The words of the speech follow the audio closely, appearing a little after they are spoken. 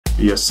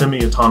be a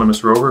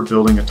semi-autonomous rover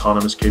building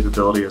autonomous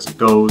capability as it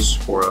goes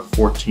for a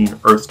 14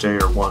 Earth Day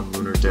or 1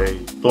 Lunar Day.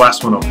 The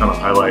last one I'll kind of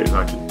highlight, and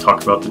I can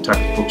talk about the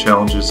technical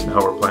challenges and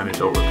how we're planning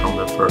to overcome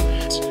them for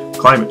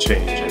climate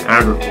change and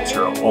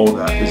agriculture. All of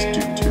that is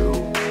due to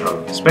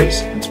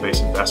space and space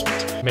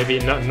investment. Maybe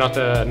not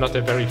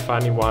a very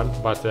funny one,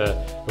 but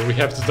we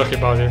have to talk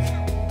about it.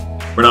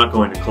 We're not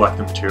going to collect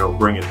the material,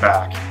 bring it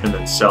back, and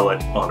then sell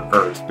it on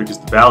Earth, because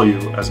the value,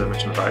 as I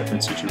mentioned about in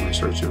situ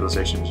research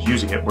utilization, is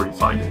using it where you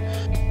find it.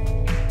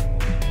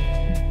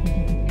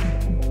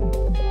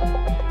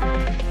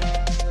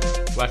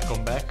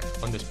 Welcome back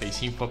on the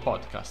Space Info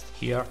podcast.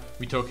 Here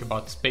we talk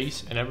about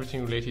space and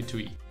everything related to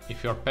it.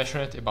 If you are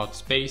passionate about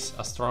space,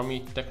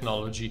 astronomy,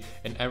 technology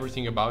and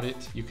everything about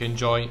it, you can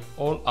join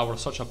all our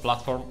social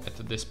platforms at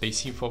the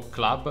Space Info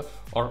Club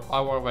or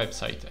our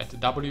website at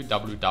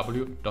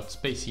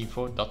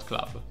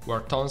www.spaceinfo.club,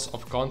 where tons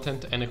of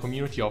content and a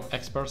community of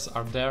experts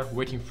are there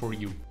waiting for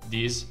you.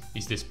 This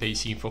is the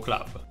Space Info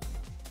Club.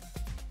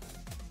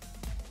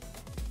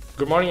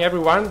 Good morning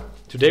everyone.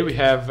 Today we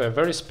have a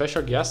very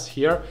special guest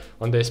here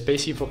on the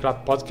Space Info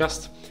Club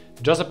podcast.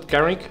 Joseph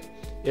Kenrick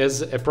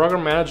is a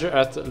program manager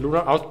at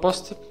Lunar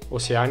Outpost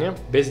Oceania,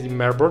 based in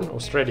Melbourne,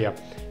 Australia,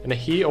 and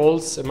he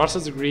holds a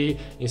master's degree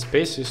in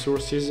space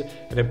resources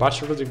and a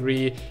bachelor's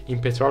degree in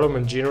petroleum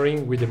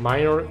engineering with a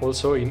minor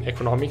also in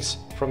economics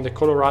from the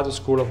Colorado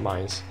School of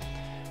Mines.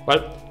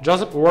 Well,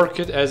 Joseph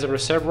worked as a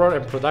reservoir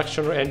and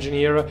production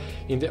engineer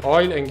in the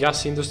oil and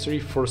gas industry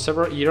for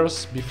several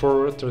years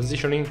before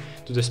transitioning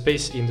to the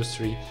space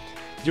industry.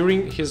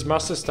 During his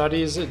master's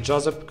studies,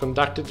 Joseph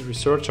conducted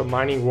research on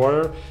mining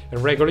water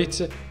and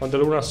regolith on the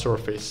lunar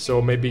surface.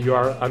 So maybe you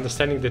are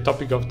understanding the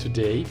topic of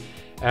today.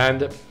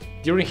 And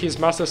during his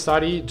master's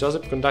study,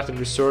 Joseph conducted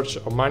research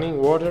on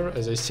mining water,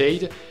 as I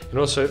said, and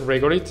also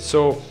regolith.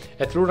 So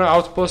at Lunar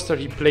Outpost,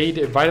 he played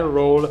a vital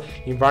role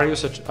in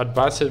various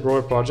advanced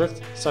rover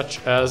projects,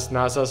 such as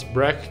NASA's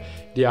BREC,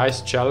 the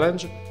Ice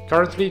Challenge.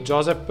 Currently,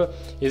 Joseph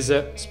is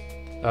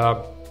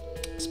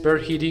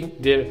spearheading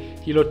the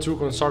Hilo 2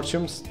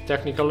 Consortium's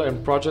technical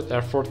and project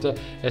effort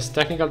as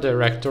technical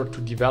director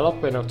to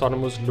develop an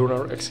autonomous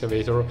lunar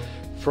excavator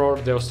for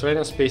the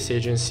Australian Space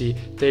Agency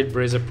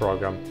Trailblazer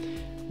program,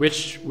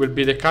 which will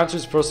be the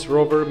country's first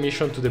rover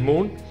mission to the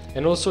moon.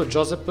 And also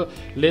Joseph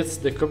leads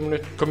the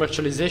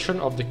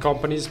commercialization of the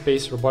company's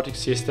space robotic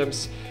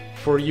systems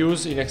for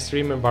use in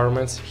extreme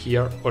environments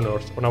here on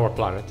Earth, on our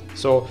planet.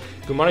 So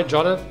good morning,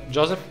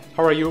 Joseph,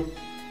 how are you?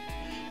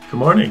 Good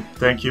morning.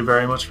 Thank you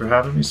very much for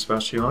having me,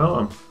 Sebastiano.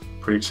 I'm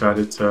pretty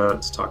excited to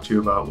talk to you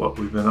about what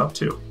we've been up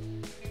to.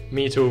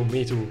 Me too.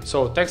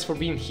 So thanks for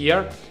being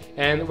here.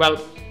 And well,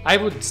 I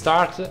would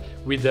start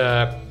with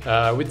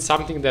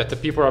something that the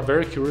people are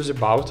very curious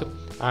about.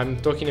 I'm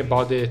talking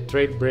about the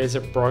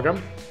Trailblazer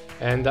program,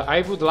 and I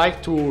would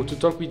like to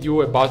talk with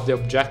you about the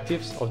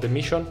objectives of the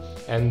mission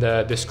and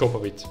the scope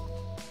of it.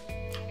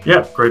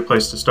 Yeah, great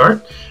place to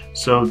start.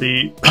 So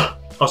the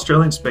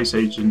Australian Space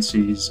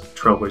Agency's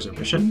Trailblazer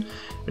mission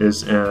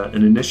is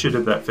an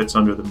initiative that fits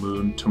under the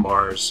Moon to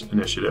Mars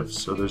initiative.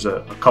 So there's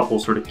a couple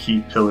sort of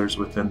key pillars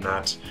within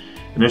that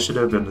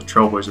initiative, and the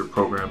Trailblazer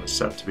program is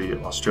set to be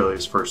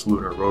Australia's first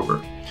lunar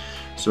rover.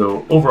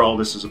 So overall,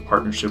 this is a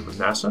partnership with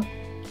NASA,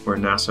 where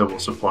NASA will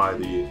supply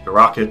the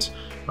rocket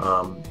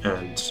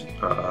and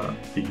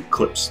the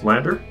Eclipse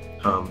lander.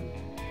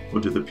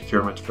 We'll do the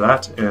procurement for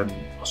that, and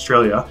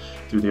Australia,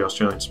 through the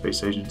Australian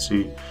Space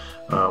Agency,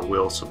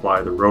 will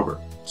supply the rover.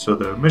 So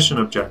the mission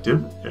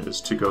objective is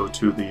to go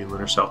to the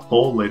lunar South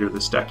Pole later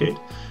this decade,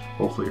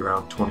 hopefully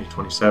around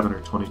 2027 or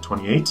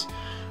 2028.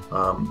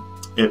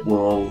 It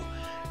will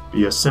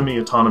be a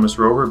semi-autonomous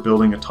rover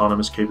building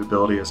autonomous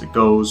capability as it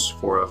goes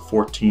for a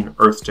 14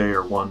 Earth Day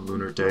or 1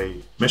 Lunar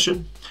Day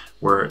mission,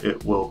 where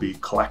it will be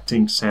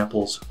collecting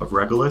samples of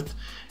regolith,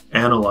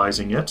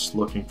 analyzing it,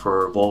 looking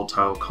for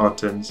volatile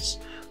contents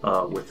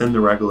within the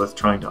regolith,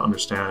 trying to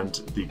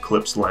understand the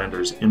Eclipse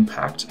lander's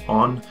impact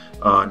on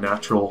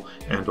natural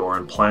and or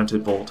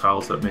implanted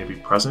volatiles that may be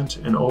present,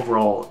 and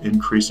overall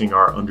increasing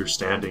our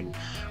understanding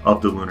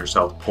of the lunar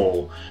South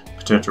Pole,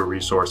 potential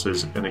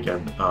resources, and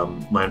again,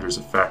 lander's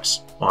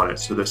effects on it.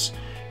 So this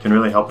can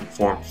really help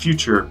inform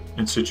future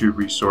in situ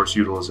resource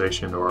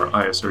utilization or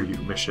ISRU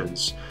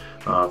missions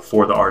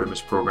for the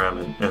Artemis program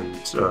and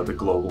the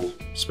global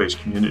space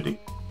community.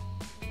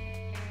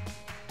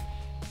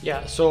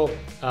 Yeah, so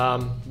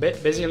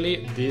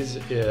basically this,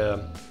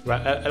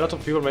 well, a lot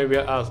of people maybe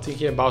are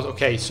thinking about,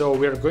 okay, so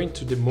we are going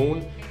to the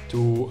moon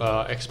to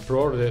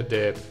explore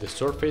the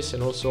surface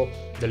and also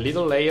the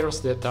little layers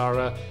that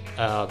are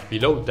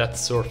below that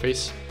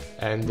surface.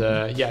 And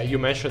yeah, you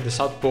mentioned the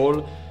South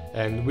Pole,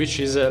 and which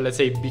is, let's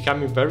say,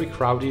 becoming very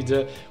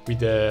crowded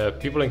with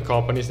people and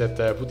companies that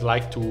would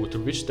like to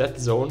reach that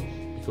zone,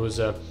 because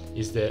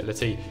is the, let's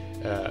say,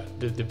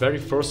 the very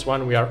first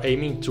one we are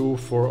aiming to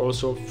for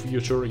also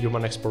future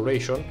human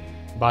exploration.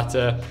 But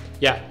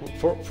yeah,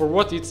 for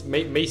what it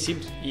may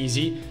seem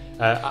easy,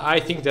 I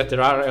think that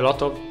there are a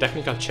lot of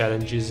technical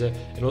challenges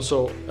and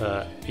also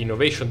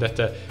innovation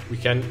that we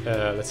can,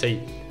 let's say,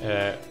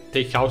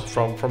 take out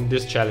from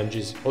these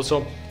challenges?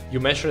 Also, you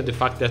mentioned the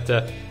fact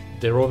that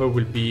the rover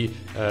will be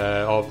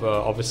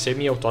of a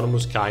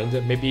semi-autonomous kind.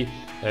 Maybe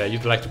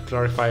you'd like to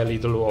clarify a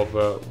little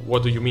of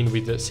what do you mean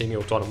with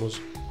semi-autonomous?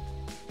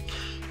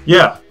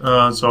 Yeah,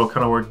 so I'll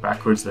kind of work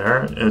backwards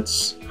there.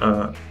 It's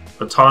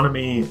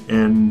autonomy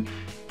in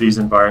these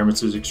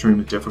environments is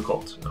extremely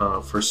difficult.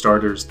 For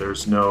starters,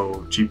 there's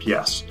no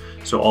GPS,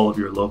 so all of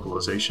your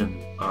localization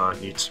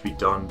needs to be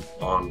done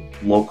on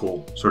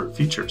local sort of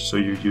features. So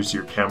you use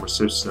your camera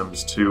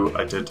systems to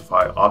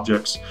identify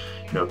objects.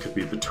 You know, it could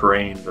be the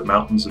terrain, the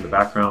mountains in the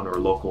background, or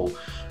local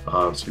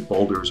say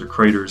boulders or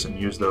craters, and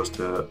use those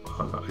to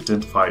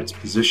identify its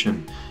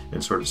position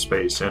in sort of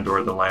space, and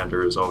or the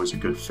lander is always a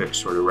good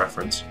fixed sort of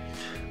reference.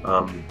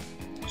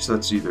 So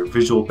that's either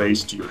visual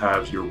based, you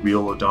have your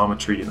wheel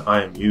odometry and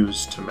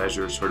IMUs to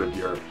measure sort of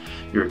your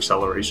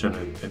acceleration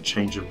and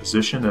change of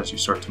position as you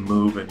start to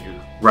move, and you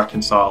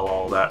reconcile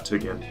all that to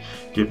again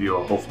give you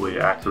a hopefully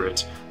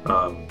accurate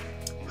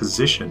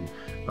position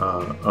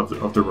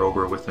of the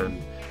rover within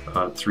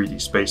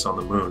 3D space on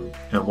the moon.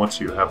 And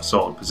once you have a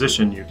solid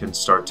position, you can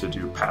start to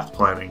do path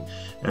planning,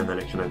 and then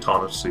it can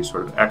autonomously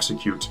sort of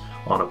execute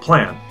on a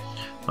plan.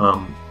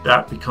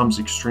 That becomes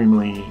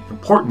extremely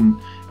important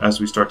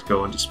as we start to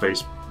go into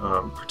space,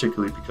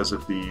 particularly because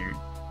of the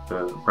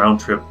round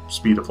trip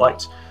speed of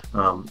light.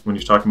 When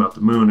you're talking about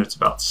the moon, it's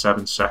about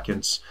 7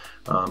 seconds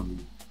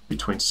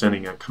between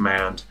sending a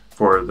command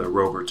for the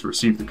rover to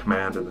receive the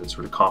command and then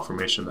sort of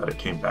confirmation that it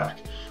came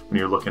back. When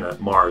you're looking at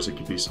Mars, it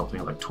could be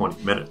something like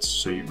 20 minutes.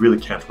 So you really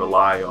can't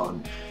rely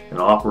on an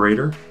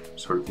operator,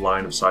 sort of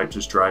line of sight,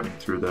 just driving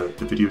through the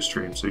video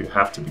stream. So you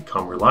have to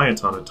become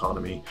reliant on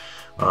autonomy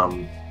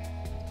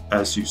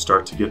as you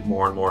start to get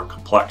more and more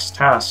complex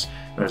tasks.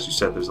 And as you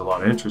said, there's a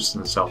lot of interest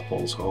in the South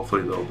Pole, so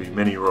hopefully there'll be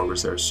many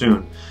rovers there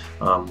soon,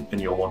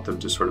 and you'll want them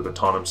to sort of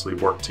autonomously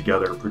work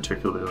together,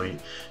 particularly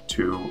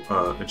to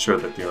ensure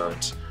that they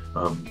aren't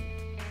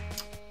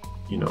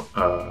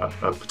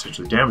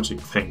potentially damaging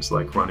things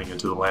like running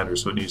into the lander.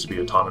 So it needs to be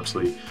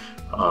autonomously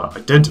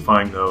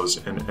identifying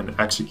those and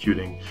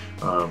executing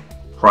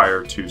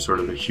prior to sort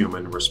of the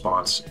human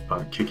response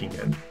kicking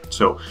in.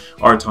 So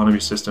our autonomy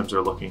systems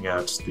are looking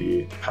at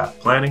the path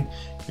planning,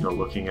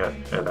 looking at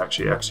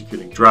actually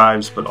executing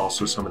drives, but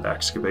also some of the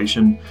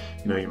excavation.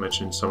 You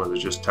mentioned some of the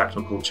just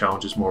technical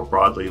challenges more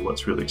broadly.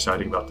 What's really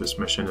exciting about this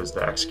mission is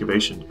the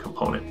excavation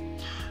component.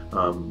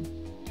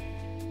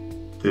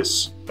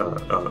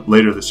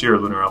 Later this year,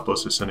 Lunar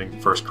Outpost is sending the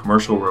first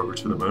commercial rover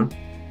to the moon.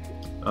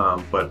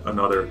 But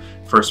another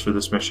first for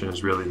this mission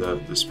is really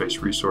the space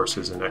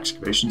resources and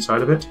excavation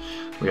side of it.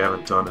 We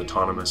haven't done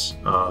autonomous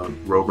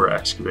rover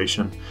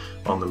excavation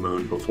on the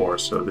moon before,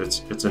 so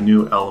it's a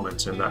new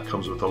element, and that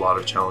comes with a lot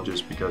of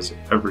challenges because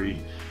every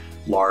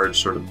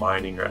large sort of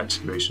mining or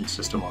excavation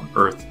system on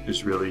Earth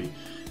is really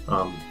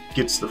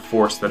gets the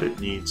force that it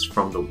needs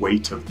from the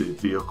weight of the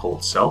vehicle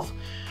itself.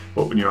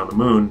 But when you're on the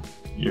moon,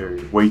 your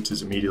weight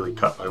is immediately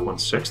cut by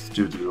 1/6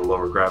 due to the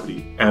lower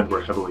gravity, and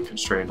we're heavily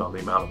constrained on the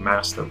amount of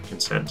mass that we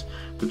can send.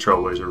 The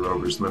Trailblazer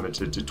rover is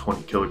limited to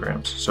 20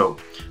 kilograms, so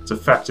it's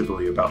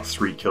effectively about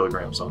 3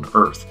 kilograms on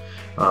Earth,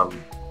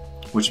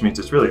 which means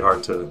it's really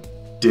hard to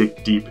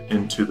dig deep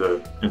into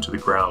the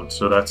ground.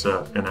 So that's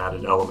an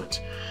added element.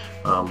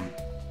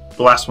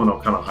 The last one I'll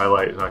kind of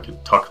highlight, and I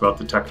could talk about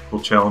the technical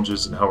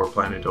challenges and how we're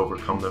planning to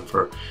overcome them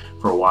for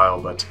a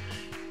while, but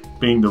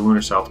being the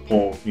lunar South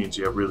Pole means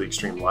you have really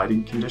extreme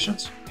lighting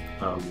conditions.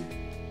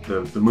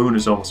 The moon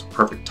is almost a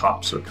perfect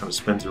top, so it kind of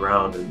spins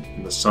around,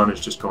 and the sun is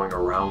just going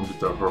around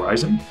the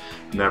horizon,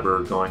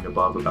 never going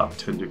above about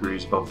 10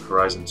 degrees above the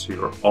horizon. So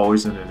you're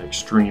always in an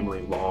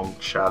extremely long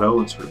shadow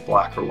and sort of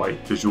black or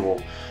white visual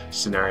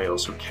scenario.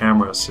 So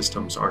camera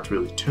systems aren't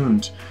really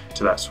tuned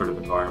to that sort of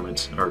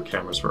environment, or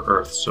cameras for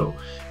Earth. So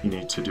you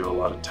need to do a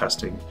lot of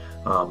testing,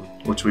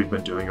 which we've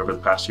been doing over the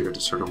past year to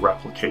sort of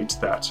replicate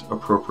that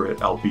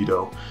appropriate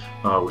albedo,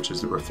 which is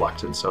the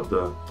reflectance of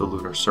the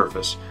lunar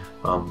surface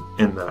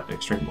in that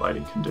extreme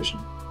lighting condition.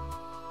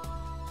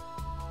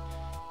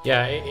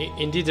 Yeah,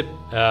 indeed.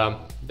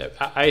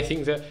 I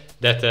think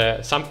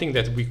that something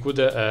that we could,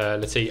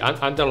 let's say,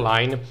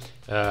 underline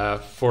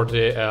for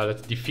the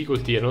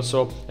difficulty, and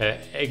also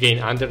again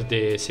under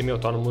the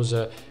semi-autonomous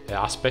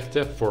aspect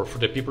for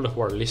the people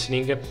who are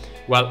listening.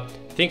 Well,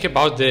 think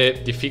about the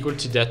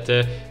difficulty that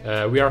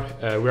we are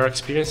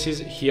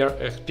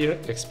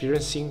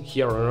experiencing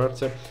here on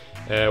Earth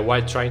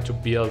while trying to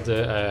build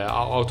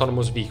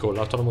autonomous vehicle,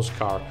 autonomous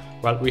car.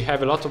 Well, we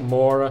have a lot of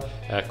more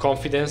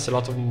confidence, a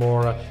lot of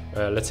more,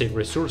 let's say,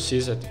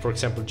 resources, for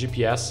example,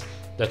 GPS,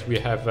 that we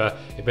have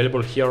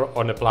available here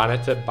on the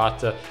planet,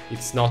 but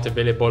it's not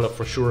available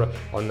for sure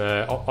on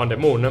the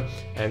moon.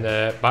 And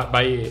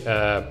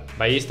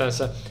by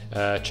instance,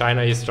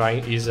 China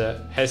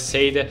has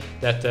said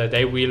that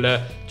they will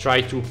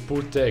try to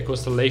put a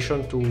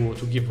constellation to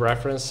give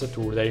reference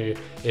to their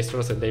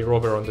astronauts and their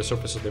rover on the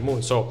surface of the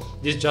moon. So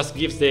this just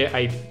gives the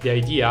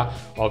idea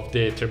of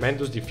the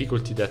tremendous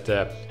difficulty that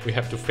we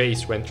have to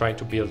face when trying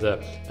to build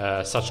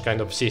such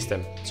kind of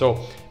system. So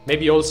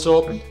maybe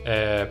also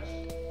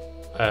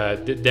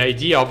the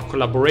idea of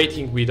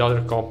collaborating with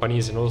other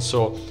companies and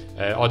also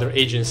other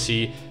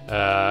agency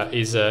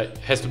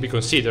has to be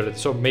considered.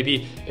 So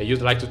maybe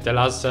you'd like to tell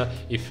us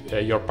if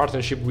your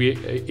partnership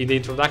in the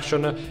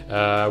introduction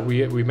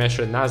we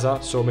mentioned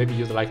NASA, so maybe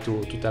you'd like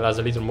to tell us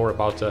a little more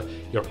about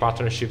your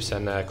partnerships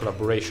and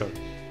collaboration.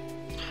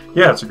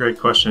 Yeah, it's a great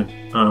question.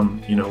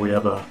 We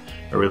have a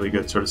really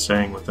good sort of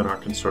saying within our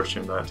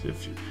consortium that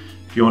if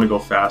you want to go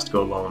fast,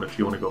 go alone. If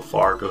you want to go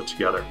far, go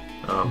together.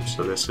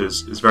 So this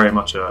is very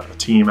much a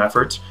team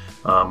effort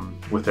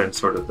within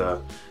sort of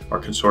our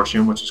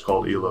consortium, which is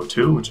called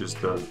ELO2, which is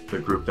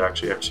the group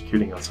actually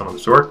executing on some of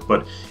this work,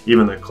 but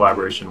even the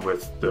collaboration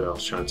with the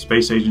Australian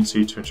Space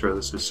Agency to ensure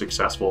this is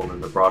successful, and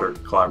then the broader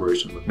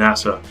collaboration with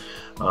NASA.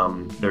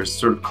 There's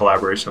sort of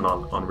collaboration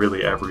on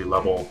really every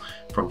level,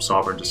 from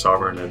sovereign to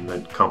sovereign and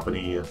then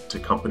company to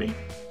company.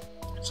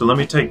 So let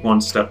me take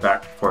one step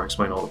back before I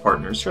explain all the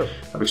partners. Sure.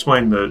 I've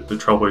explained the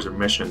Trailblazer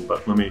mission,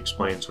 but let me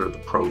explain sort of the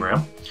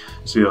program.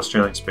 So the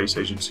Australian Space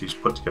Agency's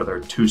put together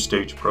a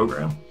two-stage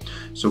program.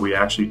 So we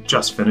actually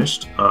just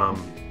finished,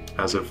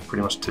 as of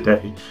pretty much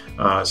today,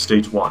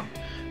 stage 1,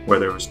 where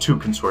there was 2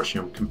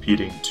 consortium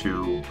competing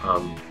to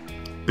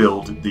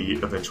build the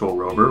eventual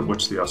rover,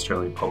 which the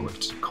Australian public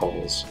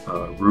calls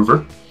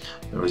Rover.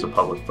 There was a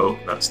public vote.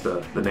 That's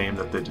the name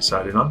that they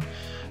decided on.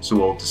 So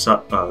we'll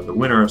decide, the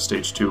winner of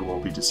stage 2 will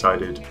be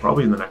decided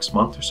probably in the next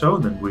month or so,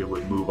 and then we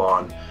would move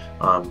on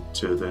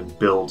to then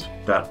build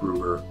that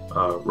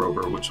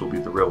rover, which will be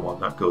the real one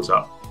that goes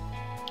up.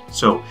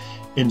 So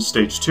in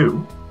stage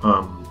 2,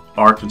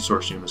 our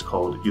consortium is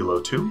called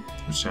ELO2,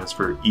 which stands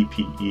for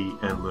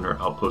EPE and Lunar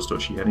Outpost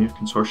Oceania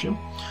Consortium.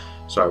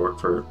 So I work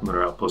for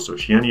Lunar Outpost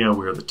Oceania.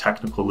 We're the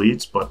technical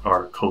leads, but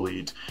our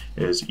co-lead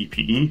is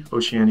EPE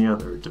Oceania.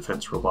 They're a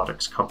defense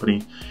robotics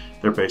company.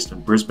 They're based in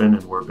Brisbane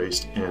and we're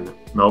based in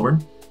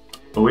Melbourne.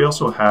 But we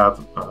also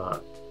have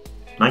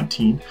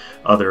 19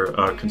 other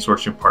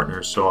consortium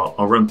partners. So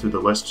I'll run through the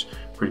list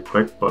pretty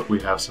quick, but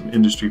we have some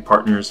industry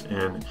partners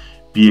in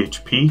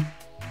BHP,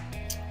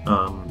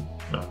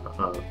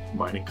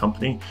 mining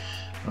company.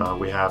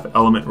 We have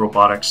Element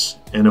Robotics,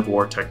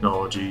 Innovore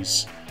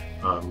Technologies,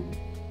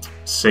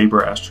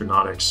 Sabre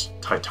Astronautics,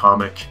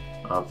 Titomic,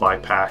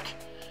 Vipac.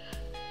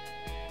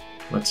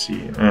 Let's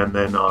see, and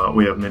then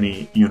we have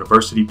many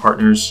university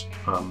partners.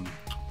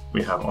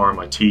 We have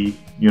RMIT,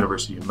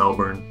 University of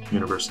Melbourne,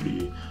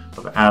 University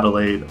of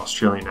Adelaide,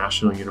 Australian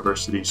National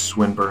University,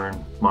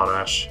 Swinburne,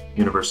 Monash,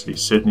 University of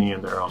Sydney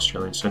and their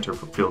Australian Centre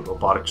for Field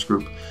Robotics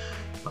Group,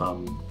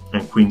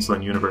 and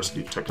Queensland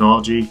University of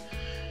Technology,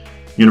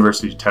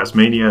 University of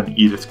Tasmania and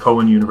Edith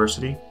Cowan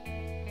University.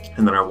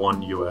 And then our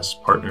one US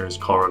partner is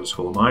Colorado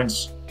School of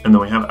Mines. And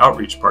then we have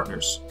outreach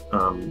partners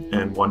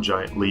and One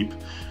Giant Leap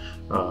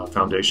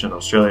Foundation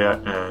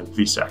Australia and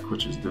VSAC,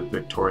 which is the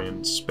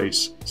Victorian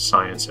Space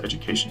Science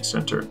Education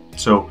Centre.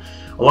 So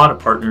a lot of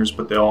partners,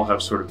 but they all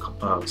have sort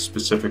of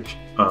specific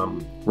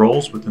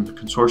roles within the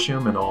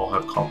consortium and all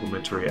have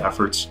complementary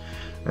efforts.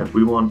 And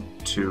we want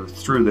to,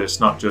 through this,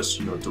 not just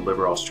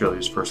deliver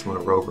Australia's first lunar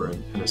rover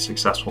in a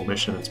successful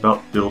mission. It's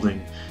about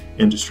building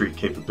industry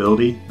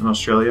capability in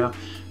Australia,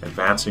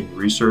 advancing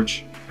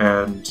research,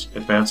 and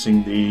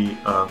advancing the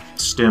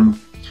STEM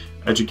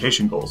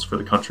education goals for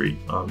the country.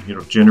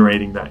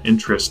 Generating that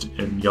interest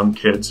in young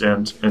kids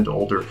and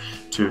older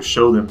to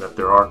show them that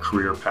there are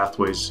career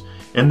pathways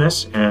in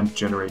this and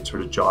generate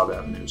sort of job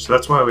avenues. So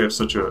that's why we have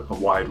such a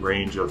wide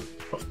range of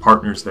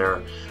partners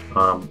there.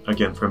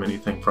 Again, from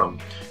anything from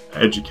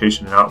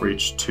education and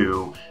outreach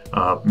to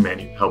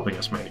helping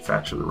us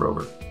manufacture the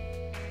rover.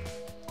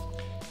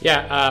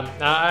 Yeah,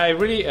 I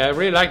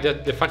really like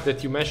the fact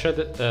that you mentioned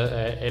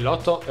a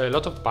lot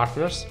of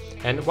partners.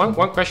 And one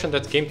question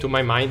that came to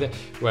my mind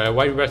while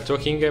we were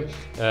talking,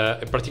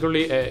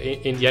 particularly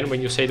in the end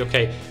when you said,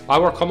 okay,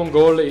 our common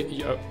goal,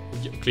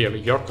 clearly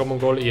your common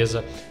goal is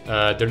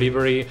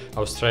delivery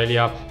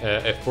Australia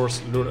a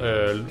first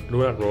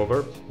lunar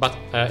rover. But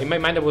in my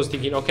mind I was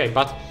thinking, okay,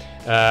 but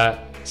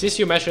since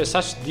you mentioned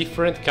such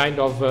different kind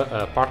of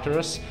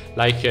partners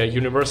like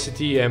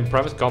university and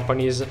private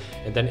companies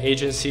and then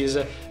agencies,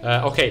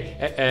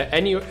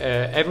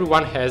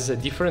 everyone has a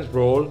different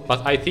role,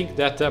 but I think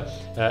that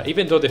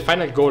even though the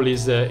final goal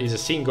is a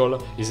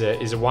single,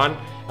 is one,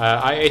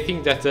 I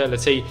think that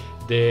let's say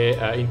the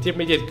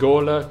intermediate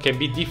goal can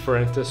be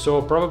different.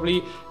 So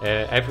probably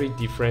every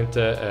different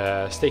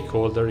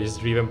stakeholder is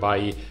driven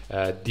by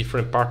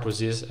different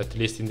purposes, at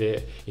least in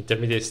the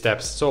intermediate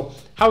steps. So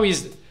how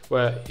is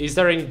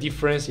there any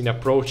difference in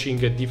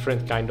approaching a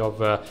different kind of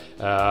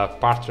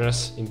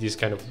partners in this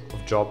kind of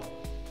job?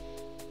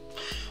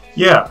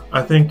 Yeah,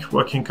 I think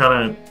what can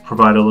kind of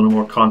provide a little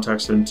more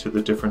context into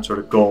the different sort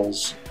of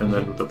goals and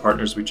then the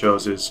partners we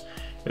chose is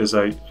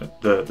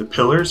the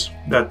pillars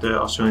that the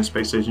Australian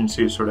Space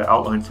Agency has sort of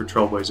outlined for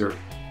Trailblazer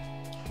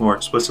more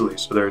explicitly.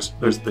 So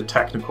there's the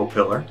technical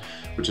pillar,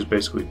 which is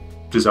basically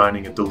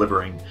designing and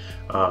delivering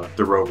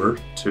the rover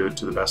to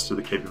the best of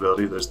the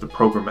capability. There's the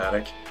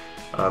programmatic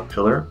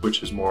pillar,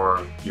 which is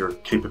more your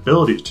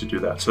capability to do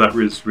that. So that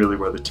is really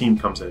where the team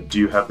comes in. Do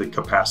you have the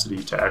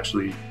capacity to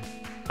actually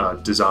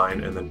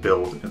design and then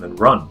build and then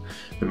run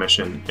the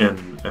mission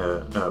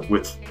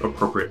with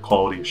appropriate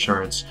quality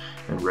assurance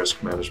and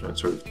risk management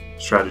sort of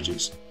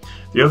strategies.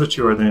 The other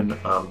two are then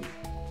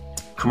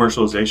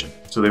commercialization.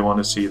 So they want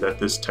to see that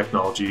this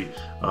technology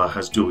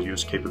has dual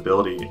use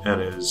capability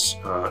and is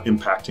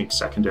impacting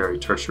secondary,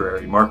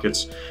 tertiary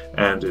markets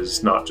and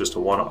is not just a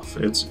one-off.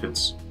 It's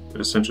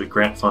essentially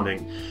grant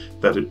funding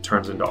that it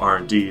turns into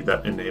R&D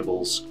that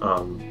enables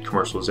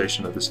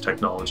commercialization of this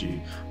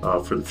technology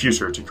for the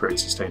future to create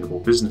sustainable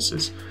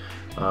businesses.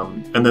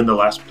 And then the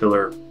last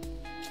pillar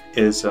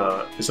is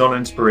on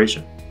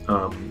inspiration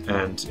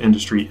and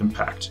industry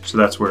impact. So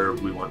that's where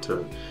we want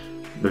to,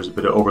 there's a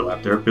bit of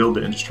overlap there, build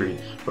the industry,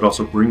 but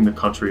also bring the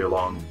country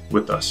along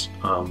with us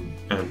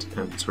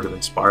and sort of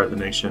inspire the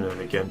nation and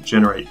again,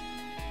 generate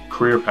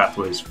career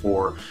pathways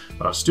for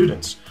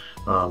students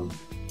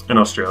in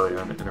Australia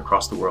and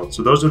across the world.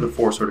 So those are the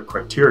four sort of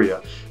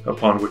criteria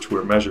upon which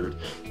we're measured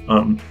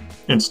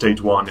in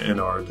stage one and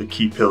are the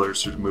key pillars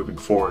sort of moving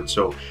forward.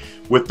 So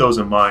with those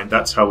in mind,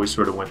 that's how we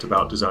sort of went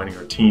about designing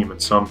our team.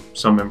 And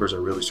some members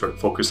are really sort of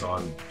focused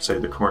on, say,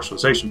 the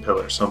commercialization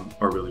pillar. Some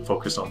are really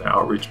focused on the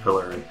outreach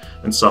pillar,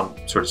 and some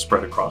sort of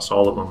spread across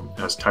all of them.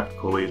 As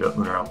technical lead at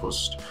Lunar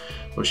Outpost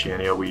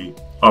Oceania, we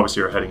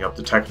obviously are heading up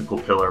the technical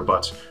pillar,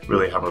 but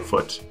really have our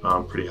foot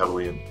pretty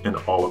heavily in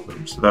all of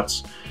them. So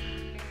that's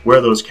where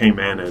those came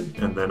in,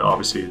 and then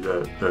obviously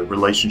the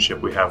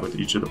relationship we have with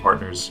each of the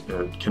partners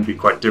can be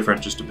quite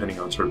different just depending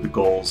on sort of the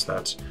goals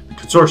that the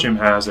consortium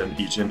has and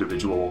each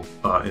individual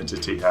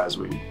entity has.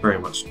 We very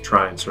much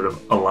try and sort of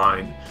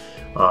align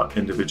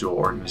individual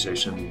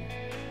organization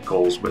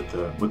goals with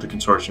the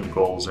consortium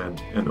goals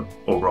and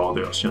overall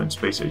the Australian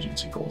Space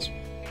Agency goals.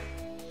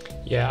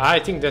 Yeah, I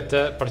think that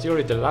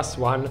particularly the last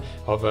one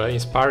of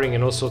inspiring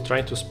and also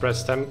trying to spread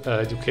STEM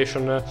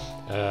education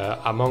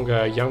among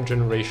a young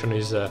generation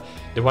is the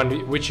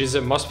one which is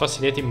most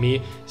fascinating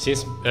me,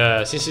 since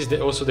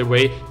it's also the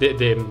way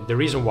the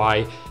reason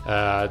why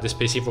the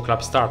Space Info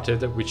Club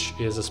started, which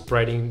is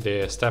spreading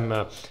the STEM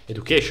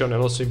education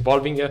and also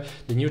involving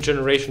the new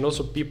generation,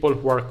 also people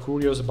who are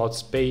curious about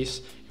space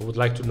and would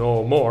like to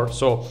know more.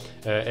 So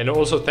and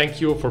also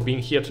thank you for being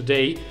here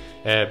today.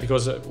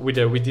 Because with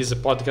this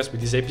podcast,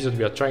 with this episode,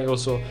 we are trying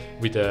also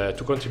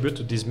to contribute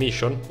to this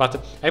mission.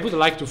 But I would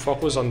like to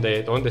focus on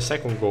the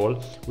second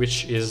goal,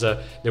 which is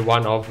the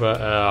one of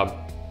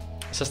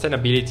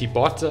sustainability,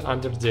 both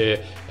under the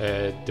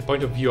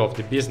point of view of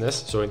the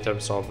business, so in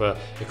terms of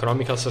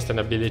economical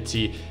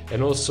sustainability,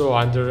 and also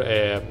under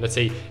let's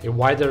say a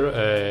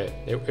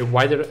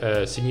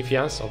wider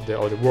significance of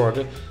the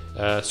world.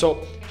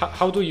 So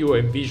how do you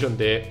envision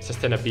the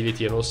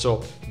sustainability and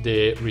also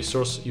the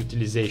resource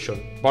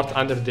utilization, both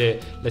under the,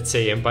 let's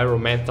say,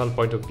 environmental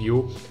point of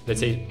view?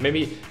 Let's say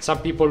maybe some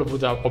people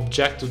would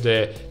object to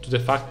the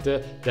fact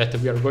that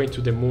we are going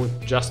to the moon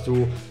just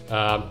to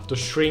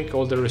shrink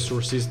all the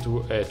resources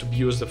to be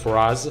used for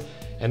us,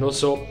 and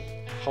also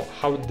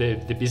how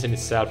the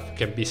business itself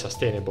can be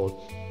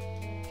sustainable.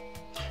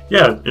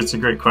 Yeah, it's a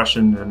great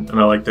question, and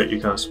I like that you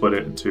kind of split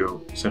it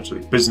into essentially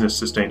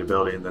business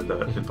sustainability and then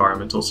the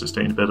environmental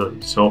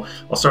sustainability. So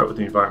I'll start with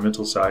the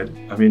environmental side.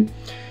 I mean,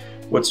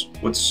 what's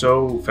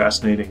so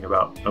fascinating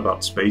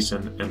about space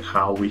and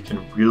how we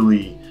can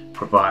really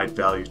provide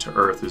value to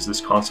Earth is this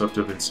concept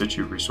of in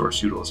situ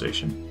resource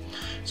utilization.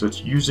 So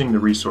it's using the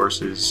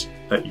resources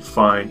that you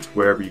find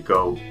wherever you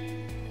go,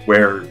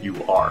 where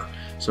you are.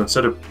 So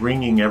instead of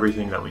bringing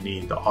everything that we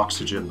need, the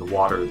oxygen, the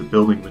water, the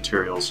building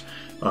materials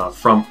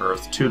from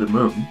Earth to the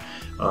moon,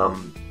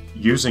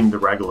 using the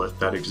regolith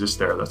that exists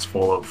there that's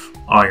full of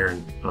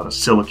iron,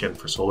 silicon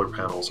for solar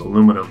panels,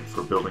 aluminum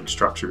for building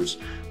structures,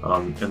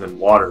 and then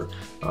water,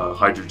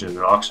 hydrogen and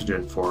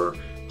oxygen for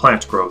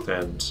plant growth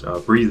and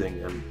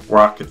breathing, and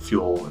rocket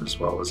fuel as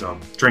well as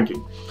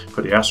drinking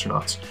for the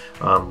astronauts.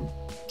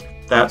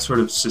 That sort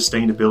of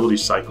sustainability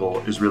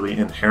cycle is really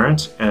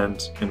inherent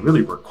and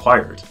really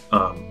required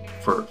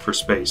for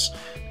space,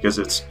 because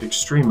it's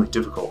extremely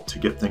difficult to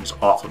get things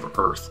off of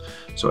Earth.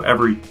 So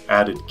every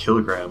added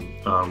kilogram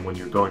when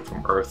you're going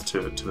from Earth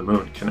to the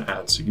moon can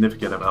add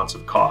significant amounts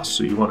of cost.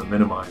 So you want to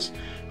minimize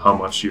how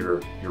much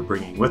you're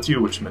bringing with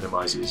you, which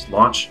minimizes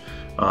launch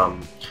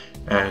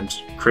and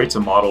creates a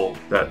model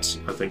that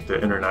I think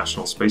the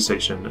International Space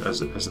Station,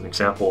 as an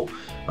example,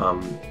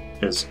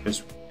 is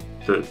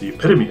the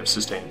epitome of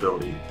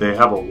sustainability. They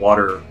have a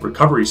water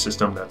recovery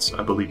system that's,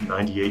 I believe,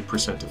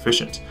 98%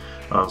 efficient.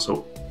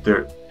 So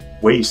their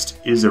waste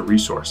is a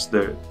resource.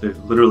 They're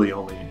literally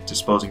only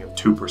disposing of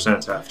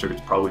 2% after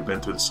it's probably been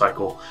through the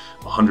cycle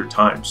 100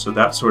 times. So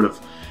that sort of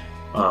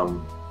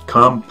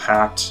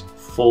compact,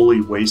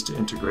 fully waste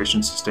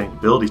integration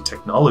sustainability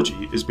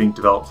technology is being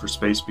developed for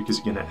space, because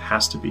again, it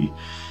has to be.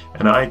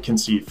 And I can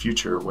see a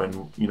future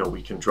when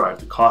we can drive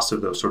the cost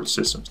of those sort of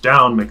systems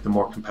down, make them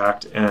more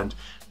compact, and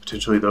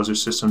potentially those are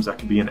systems that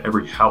can be in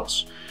every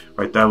house,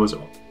 right? That was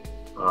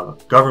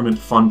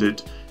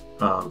government-funded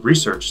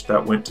research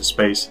that went to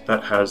space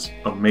that has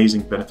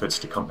amazing benefits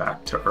to come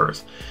back to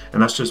Earth.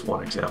 And that's just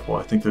one example.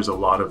 I think there's a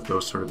lot of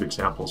those sort of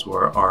examples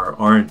where our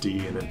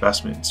R&D and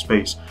investment in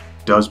space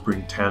does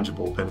bring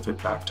tangible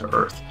benefit back to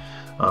Earth.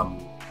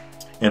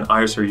 And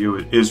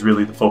ISRU is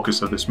really the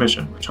focus of this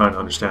mission. We're trying to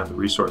understand the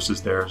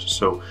resources there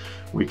so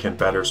we can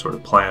better sort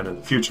of plan in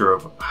the future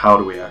of how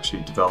do we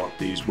actually develop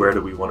these, where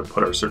do we want to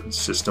put our certain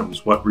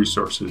systems, what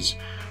resources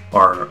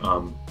are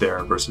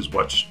there versus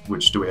which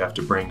do we have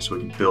to bring so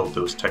we can build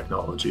those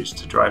technologies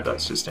to drive that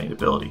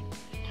sustainability.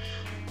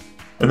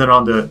 And then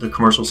on the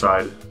commercial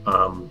side,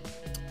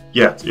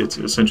 yeah, it's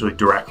essentially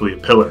directly a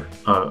pillar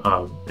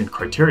in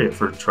criteria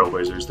for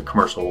trailblazers, the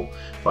commercial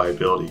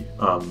viability.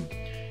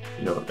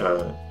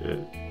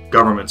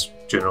 Governments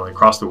generally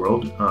across the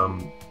world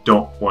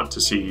don't want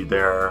to see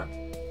their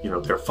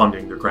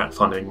funding, their grant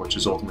funding, which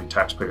is ultimately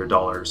taxpayer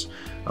dollars,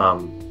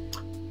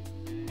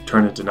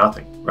 turn into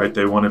nothing, right?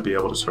 They want to be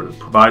able to sort of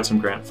provide some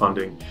grant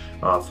funding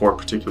for a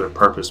particular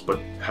purpose, but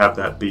have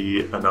that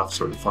be enough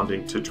sort of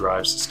funding to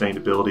drive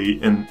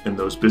sustainability in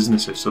those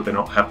businesses so they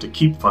don't have to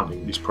keep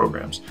funding these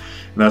programs.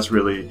 And that's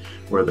really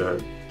where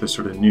the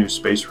sort of new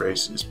space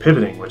race is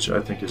pivoting, which I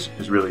think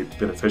is really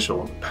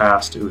beneficial. In the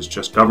past, it was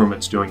just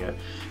governments doing it.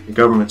 And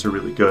governments are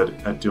really good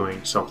at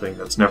doing something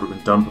that's never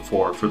been done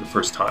before for the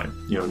first time.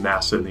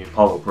 NASA and the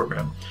Apollo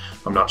program.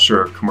 I'm not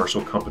sure a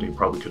commercial company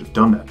probably could have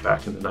done that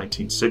back in the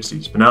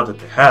 1960s, but now that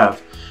they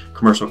have,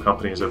 commercial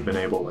companies have been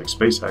able, like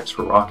SpaceX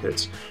for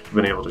rockets, have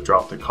been able to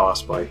drop the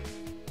cost by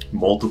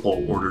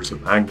multiple orders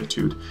of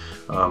magnitude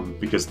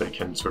because they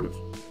can sort of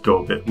go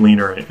a bit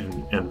leaner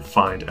and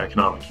find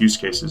economic use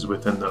cases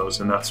within those.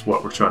 And that's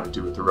what we're trying to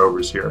do with the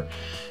rovers here.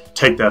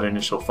 Take that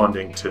initial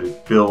funding to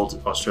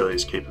build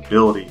Australia's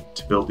capability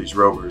to build these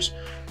rovers,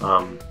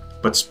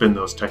 but spin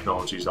those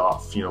technologies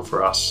off.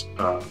 For us,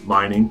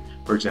 mining,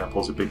 for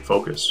example, is a big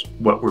focus.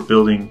 What we're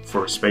building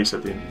for space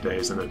at the end of the day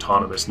is an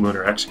autonomous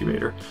lunar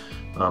excavator.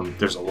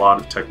 There's a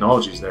lot of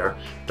technologies there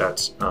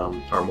that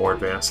are more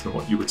advanced than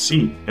what you would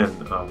see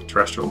in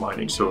terrestrial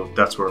mining. So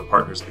that's where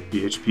partners like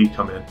BHP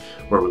come in,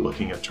 where we're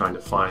looking at trying to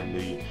find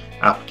the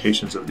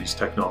applications of these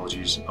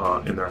technologies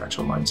in their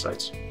actual mine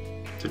sites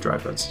to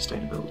drive that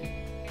sustainability.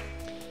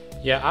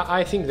 Yeah,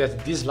 I think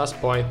that this last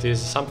point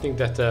is something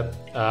that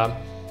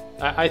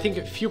I think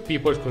a few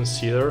people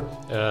consider,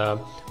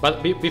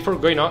 but before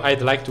going on,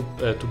 I'd like to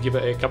give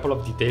a couple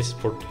of details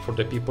for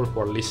the people who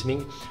are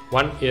listening.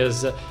 One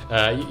is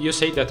you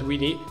say that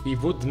we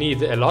would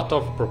need a lot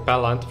of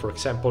propellant, for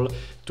example,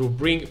 to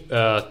bring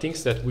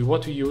things that we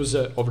want to use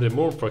over the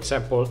moon, for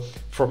example,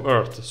 from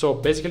Earth. So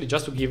basically,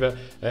 just to give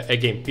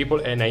again people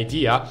an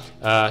idea,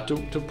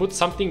 to put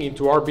something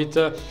into orbit,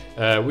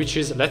 which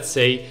is, let's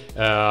say,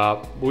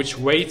 which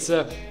weighs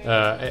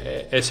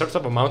a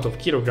certain amount of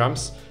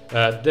kilograms.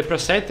 The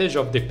percentage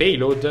of the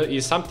payload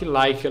is something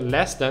like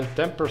less than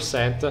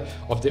 10%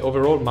 of the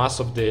overall mass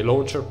of the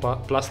launcher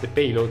plus the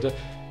payload,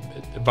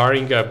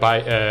 varying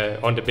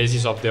on the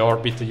basis of the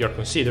orbit you're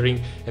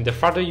considering. And the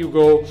farther you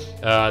go,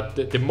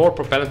 the more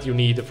propellant you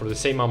need for the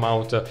same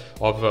amount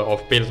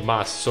of payload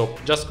mass. So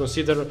just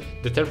consider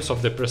the terms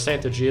of the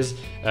percentages,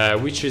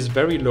 which is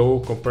very low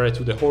compared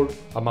to the whole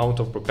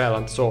amount of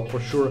propellant. So for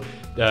sure,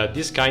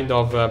 this kind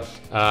of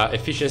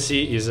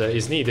efficiency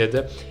is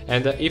needed.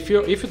 And if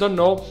you don't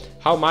know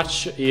how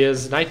much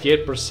is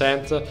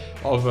 98%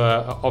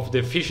 of the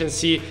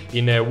efficiency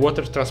in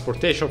water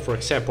transportation, for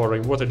example, or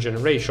in water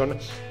generation,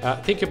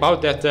 think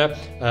about that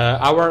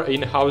our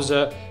in-house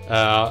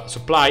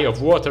supply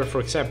of water,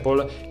 for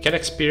example, can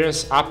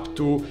experience up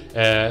to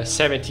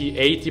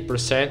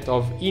 70-80%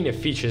 of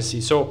inefficiency.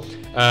 So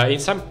in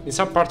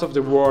some part of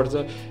the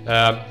world,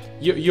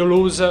 you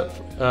lose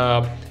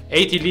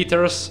 80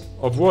 liters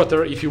of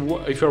water if you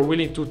are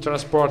willing to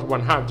transport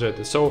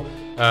 100. So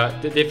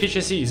the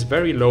efficiency is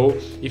very low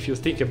if you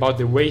think about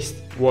the waste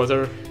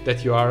water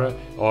that you are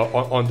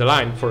on the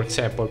line, for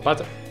example.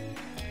 But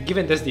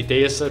given these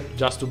details,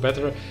 just to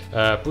better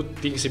put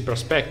things in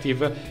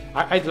perspective,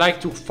 I'd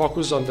like to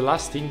focus on the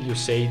last thing you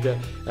said,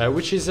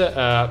 which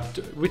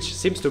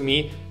seems to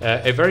me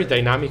a very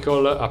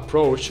dynamical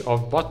approach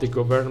of both the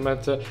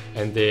government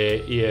and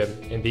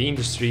the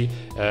industry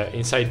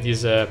inside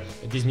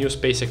this new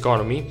space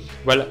economy.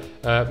 Well,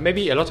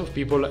 maybe a lot of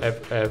people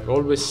have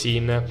always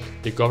seen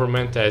the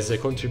government as a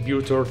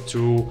contributor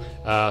to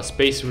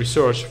space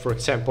research, for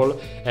example,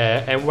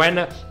 and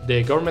when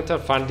the governmental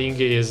funding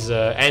is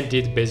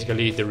ended,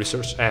 basically the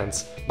research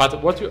ends.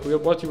 But what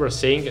you were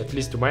saying, at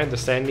least to my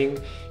understanding,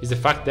 is the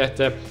fact that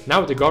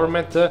now the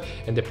government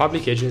and the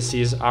public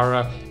agencies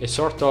are a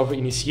sort of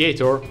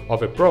initiator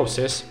of a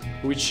process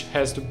which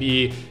has to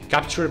be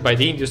captured by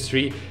the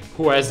industry,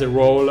 who has the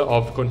role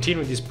of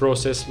continuing this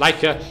process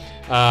like a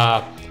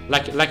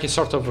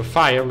sort of a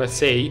fire, let's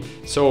say.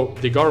 So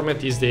the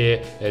government is the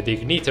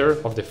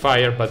igniter of the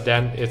fire, but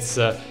then it's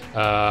the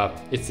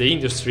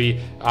industry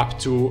up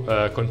to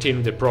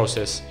continue the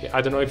process.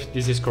 I don't know if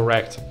this is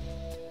correct.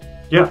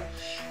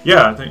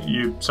 Yeah, I think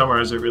you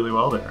summarized it really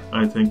well there.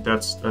 I think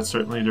that's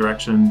certainly a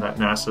direction that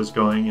NASA is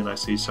going, and I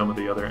see some of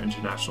the other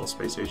international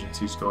space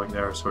agencies going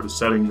there, sort of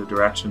setting the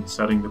direction,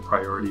 setting the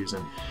priorities,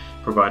 and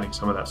providing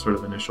some of that sort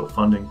of initial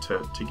funding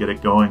to get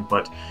it going.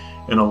 But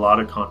in a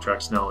lot of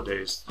contracts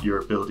nowadays, your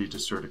ability to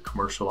sort of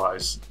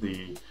commercialize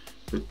the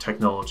the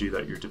technology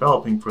that you're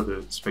developing for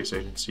the space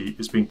agency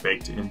is being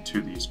baked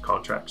into these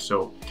contracts.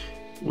 So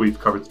we've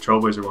covered the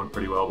Trailblazer one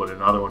pretty well, but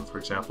another one, for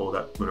example,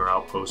 that Lunar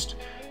Outpost,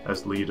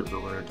 as lead of the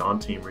Lunar Dawn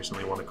team,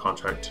 recently won a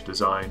contract to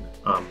design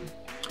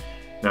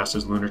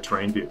NASA's lunar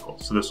terrain vehicle.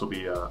 So this will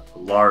be a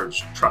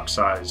large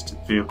truck-sized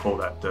vehicle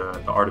that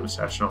the Artemis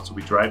astronauts will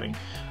be driving.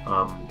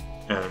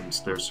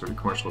 And there's sort of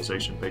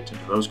commercialization baked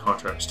into those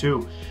contracts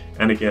too.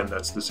 And again,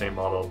 that's the same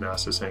model of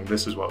NASA saying,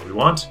 this is what we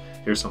want,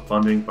 here's some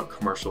funding, but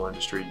commercial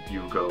industry,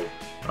 you go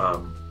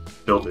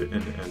build it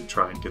and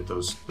try and get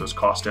those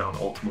costs down,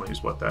 ultimately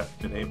is what that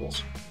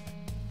enables.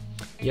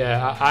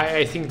 Yeah,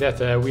 I think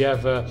that we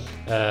have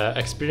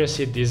experienced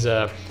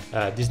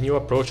this new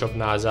approach of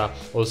NASA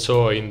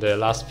also in the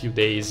last few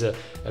days,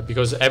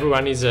 because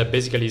everyone is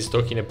basically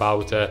talking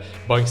about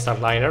Boeing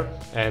Starliner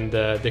and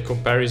the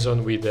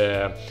comparison with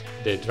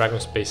the Dragon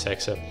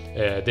SpaceX.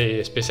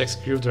 The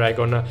SpaceX Crew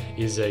Dragon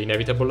is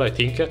inevitable, I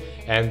think,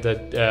 and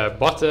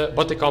both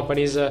the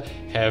companies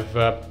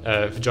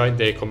have joined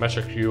the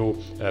Commercial Crew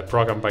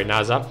program by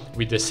NASA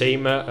with the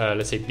same,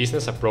 let's say,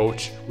 business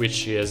approach,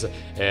 which is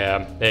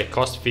a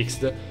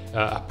cost-fixed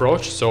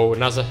approach. So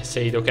NASA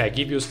said, okay, I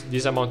give you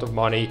this amount of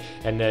money,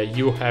 and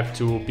you have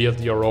to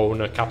build your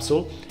own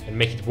capsule and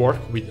make it work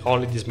with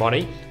only this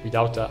money,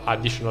 without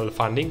additional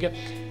funding.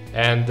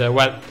 And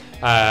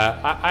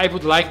I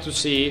would like to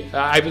see.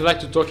 I would like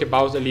to talk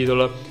about a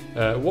little.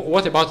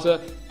 What about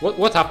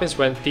what happens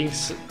when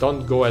things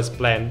don't go as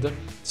planned?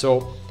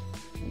 So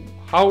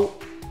how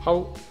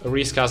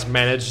risk is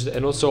managed,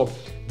 and also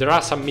there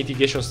are some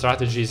mitigation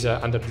strategies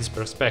under this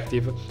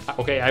perspective.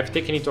 Okay, I've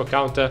taken into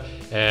account,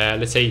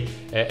 let's say,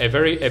 a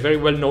very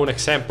well-known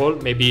example.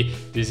 Maybe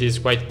this is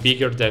quite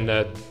bigger than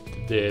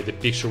the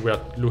picture we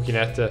are looking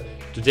at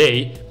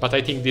today, but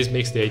I think this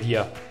makes the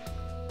idea.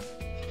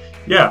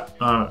 Yeah,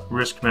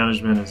 risk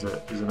management is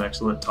an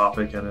excellent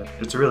topic, and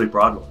it's a really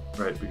broad one,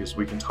 right? Because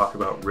we can talk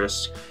about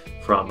risk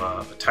from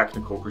a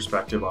technical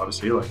perspective,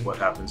 obviously, like what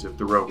happens if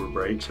the rover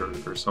breaks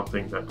or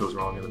something that goes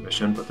wrong in the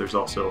mission. But there's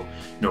also,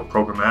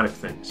 programmatic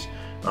things.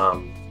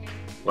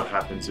 What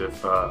happens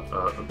if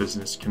a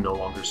business can no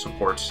longer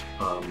support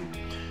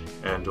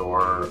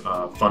and/or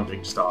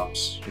funding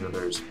stops?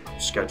 There's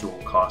schedule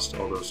cost,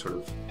 all those sort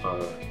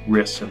of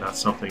risks, and that's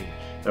something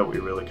that we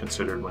really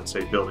considered when,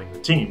 say, building the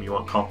team. You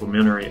want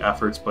complementary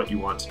efforts, but you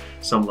want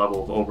some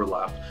level of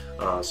overlap,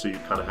 so you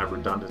kind of have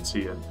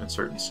redundancy in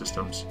certain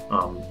systems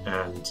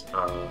and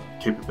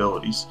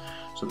capabilities.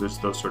 So there's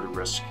those sort of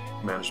risk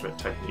management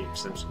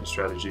techniques and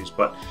strategies.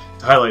 But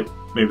to highlight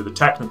maybe the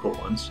technical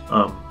ones,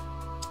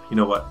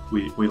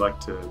 we like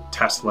to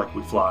test like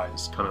we fly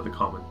is kind of the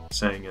common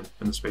saying in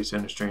the space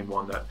industry, and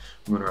one that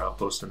Lunar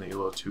Outpost and the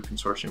ELO 2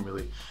 consortium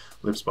really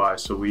lives by.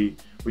 So we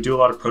do a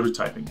lot of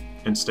prototyping.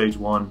 In stage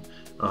one,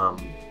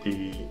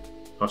 the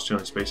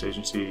Australian Space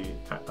Agency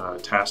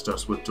tasked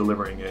us with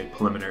delivering a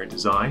preliminary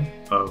design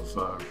of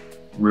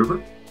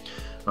rover,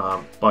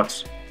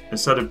 but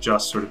instead of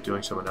just sort of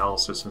doing some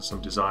analysis and some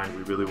design,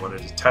 we really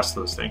wanted to test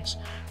those things,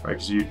 right?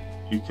 Because you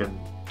can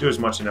do as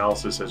much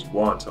analysis as you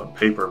want on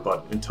paper,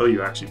 but until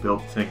you actually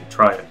build the thing and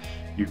try it,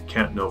 you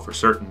can't know for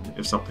certain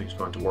if something's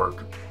going to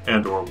work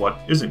and or what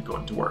isn't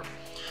going to work.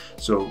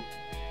 So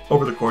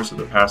over the course of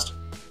the past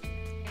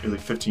really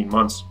 15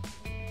 months,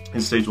 in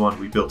stage one,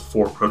 we built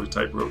 4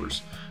 prototype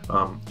rovers,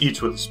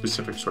 each with a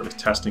specific sort of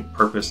testing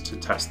purpose to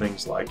test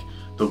things like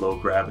the low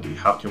gravity.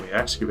 How can we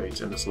excavate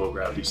in this low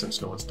gravity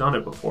since no one's done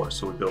it before?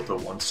 So we built a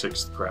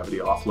 1/6 gravity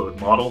offload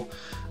model,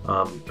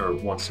 or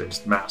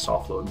 1/6 mass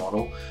offload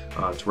model,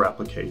 to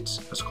replicate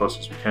as close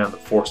as we can the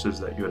forces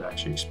that you would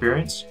actually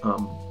experience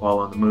while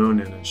on the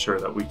moon, and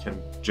ensure that we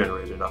can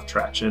generate enough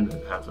traction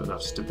and have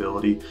enough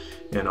stability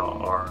in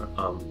our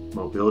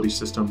mobility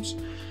systems.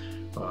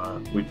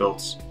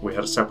 We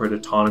had a separate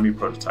autonomy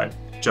prototype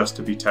just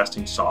to be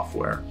testing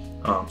software,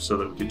 so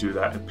that we could do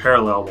that in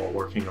parallel while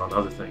working on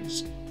other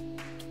things.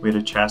 We had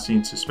a chassis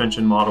and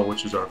suspension model,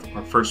 which is our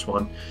first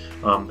one,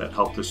 that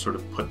helped us sort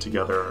of put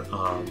together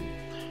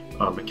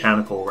a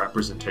mechanical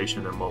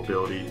representation and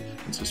mobility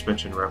and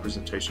suspension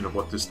representation of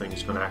what this thing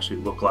is going to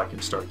actually look like,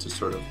 and start to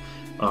sort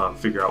of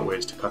figure out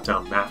ways to cut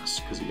down mass,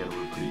 because again,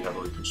 we're pretty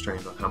heavily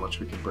constrained on how much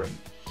we can bring.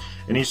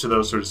 And each of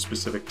those sort of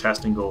specific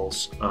testing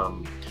goals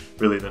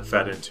really then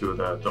fed into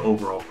the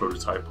overall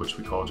prototype, which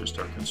we call just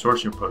our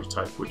consortium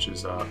prototype, which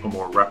is a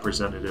more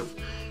representative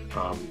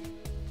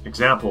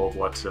example of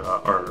what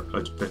our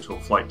eventual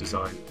flight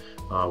design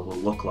will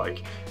look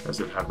like, as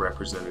it had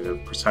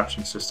representative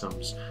perception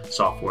systems,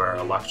 software,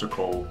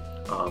 electrical,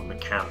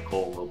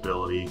 mechanical,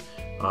 mobility,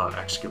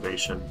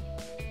 excavation,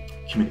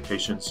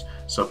 communications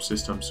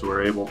subsystems. So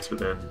we're able to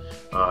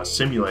then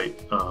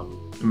simulate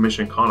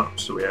mission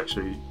ConOps. So we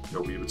actually,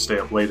 we would stay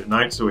up late at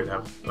night, so we'd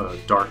have a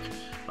dark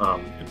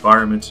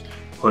environment,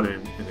 put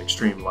in an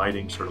extreme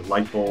lighting sort of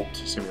light bulb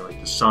to simulate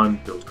the sun,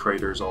 build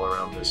craters all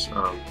around this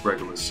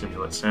Regulus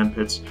simulate sand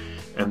pits,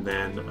 and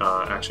then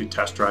actually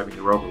test driving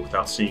the rover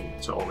without seeing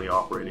it, so only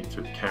operating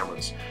through the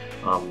cameras,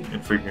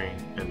 and figuring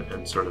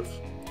and sort of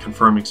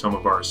confirming some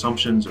of our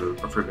assumptions, or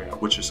figuring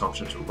out which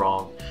assumptions are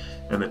wrong,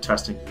 and then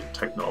testing the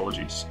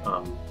technologies.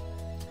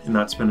 And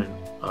that's been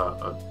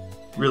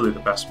really the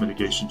best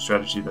mitigation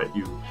strategy that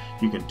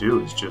you can do,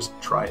 is just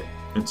try it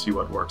and see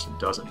what works and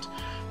doesn't.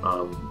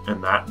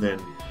 And that then,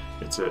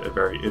 it's a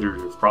very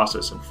iterative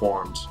process,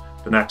 informs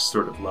the next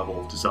sort of level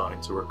of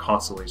design. So we're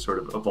constantly sort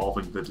of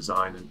evolving the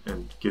design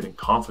and getting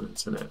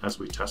confidence in it as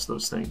we test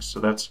those things. So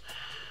that's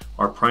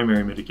our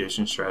primary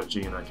mitigation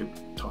strategy, and I could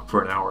talk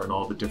for an hour on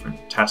all the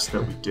different tests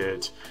that we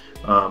did.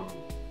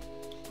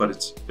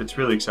 But it's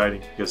really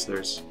exciting because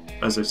there's,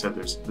 as I said,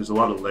 there's a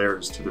lot of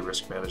layers to the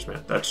risk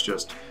management. That's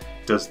just,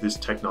 does this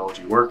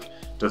technology work?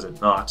 Does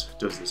it not?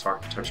 Does this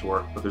architecture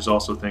work? But there's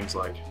also things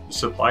like the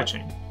supply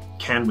chain.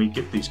 Can we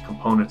get these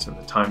components in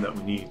the time that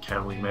we need?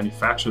 Can we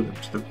manufacture them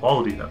to the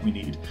quality that we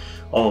need?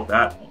 All of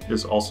that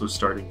is also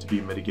starting to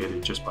be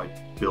mitigated just by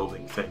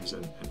building things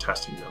and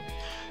testing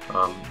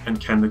them. And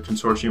can the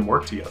consortium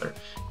work together?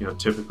 You know,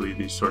 typically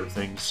these sort of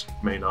things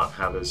may not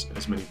have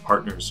as many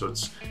partners, so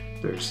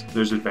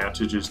there's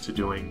advantages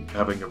to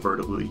having a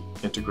vertically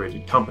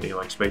integrated company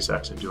like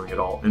SpaceX and doing it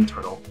all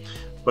internal,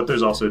 but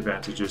there's also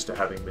advantages to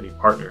having many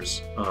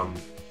partners.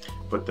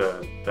 But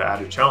the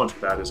added challenge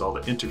with that is all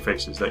the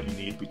interfaces that you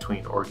need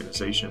between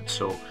organizations.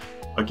 So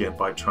again,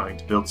 by trying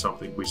to build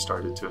something, we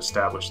started to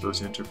establish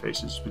those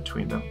interfaces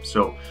between them.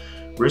 So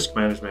risk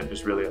management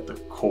is really at the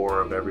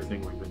core of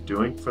everything we've been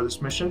doing for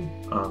this mission.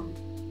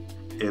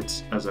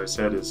 It's, as I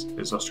said,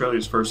 is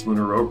Australia's first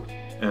lunar rover,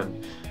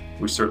 and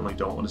we certainly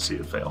don't want to see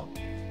it fail.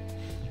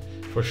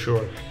 For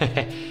sure.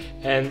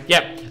 And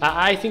yeah,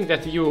 I think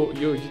that you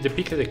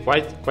depicted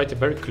quite a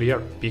very clear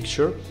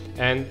picture.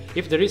 And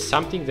if there is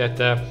something that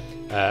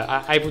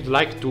I would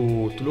like to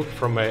look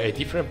from a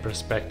different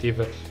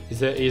perspective, is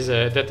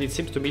that it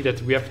seems to me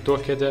that we have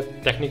talked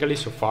technically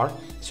so far.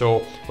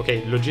 So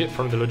okay,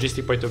 from the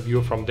logistic point of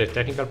view, from the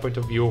technical point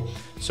of view,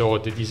 so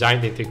the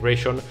design, the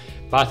integration.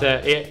 But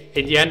at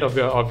the end of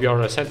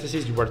your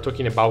sentences, you were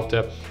talking about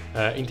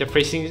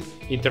interfacing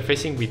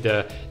with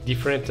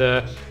different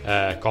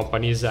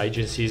companies,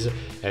 agencies,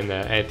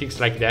 and things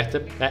like that.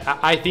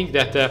 I think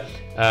that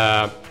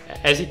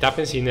as it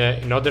happens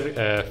in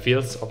other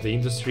fields of the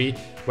industry,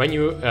 when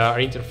you are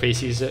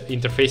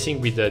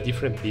interfacing with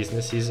different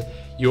businesses,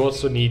 you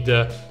also need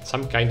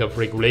some kind of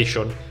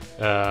regulation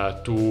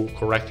to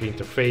correctly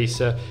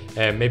interface.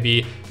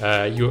 Maybe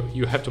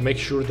you have to make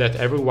sure that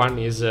everyone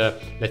is,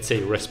 let's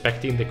say,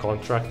 respecting the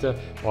contract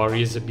or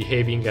is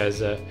behaving as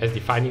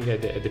defining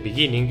at the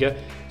beginning.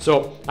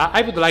 So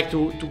I would like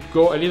to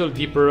go a little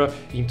deeper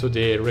into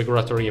the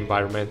regulatory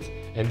environment,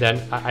 and then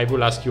I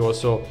will ask you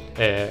also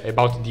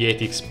about the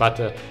ethics, but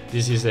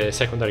this is a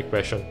secondary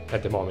question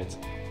at the moment.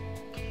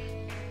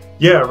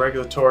 Yeah,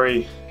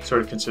 regulatory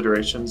sort of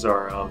considerations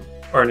are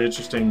an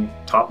interesting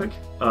topic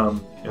and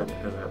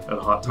a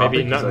hot topic.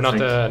 Maybe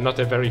not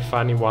a very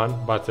funny one,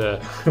 but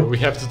we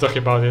have to talk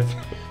about it.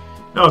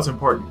 No, it's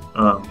important.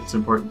 It's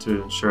important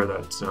to ensure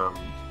that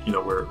you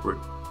know, we're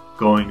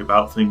going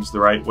about things the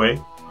right way,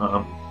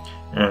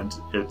 and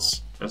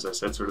it's, as I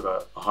said, sort of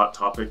a hot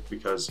topic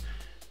because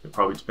it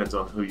probably depends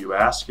on who you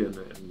ask and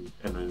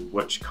in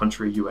which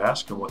country you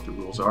ask and what the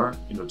rules are.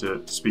 You know,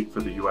 to speak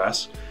for the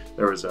U.S.,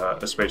 there was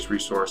a Space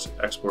Resource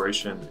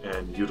Exploration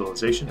and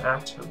Utilization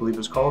Act, I believe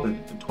it's called, in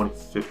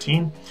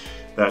 2015,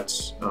 that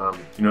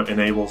you know,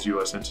 enables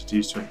U.S.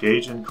 entities to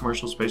engage in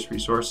commercial space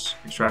resource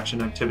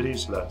extraction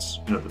activities. So that's,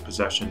 you know, the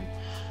possession,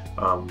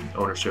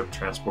 ownership,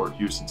 transport,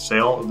 use, and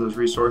sale of those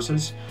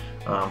resources.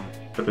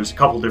 But there's a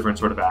couple different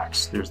sort of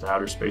acts. There's the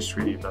Outer Space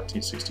Treaty of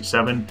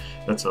 1967.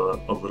 That's a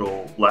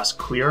little less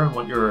clear on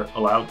what you're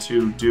allowed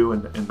to do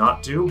and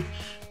not do.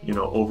 You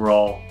know,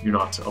 overall, you're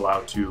not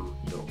allowed to,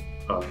 you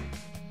know,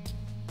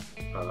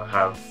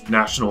 have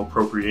national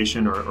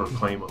appropriation or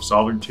claim of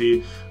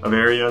sovereignty of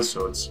areas.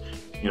 So it's,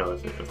 you know,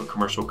 if a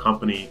commercial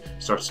company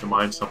starts to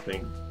mine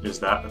something, is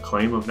that a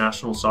claim of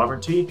national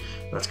sovereignty?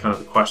 That's kind of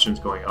the questions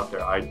going out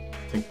there. I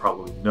think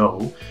probably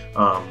no.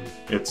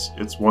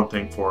 It's one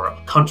thing for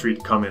a country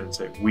to come in and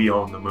say, we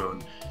own the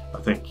moon.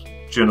 I think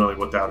generally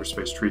what the Outer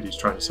Space Treaty is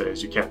trying to say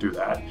is you can't do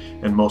that.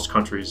 And most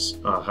countries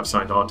have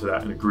signed on to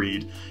that and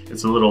agreed.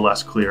 It's a little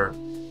less clear.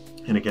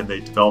 And again, they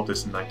developed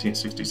this in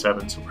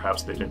 1967, so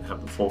perhaps they didn't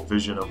have the full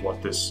vision of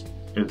what this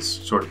is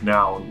sort of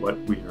now and what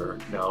we are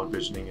now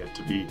envisioning it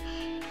to be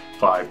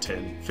 5,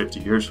 10, 50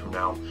 years from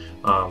now.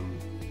 I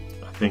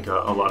think a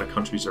lot of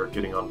countries are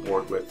getting on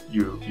board with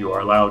you are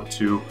allowed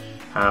to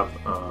have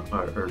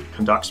or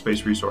conduct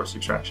space resource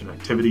extraction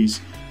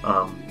activities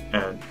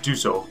and do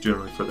so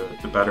generally for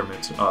the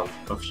betterment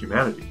of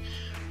humanity.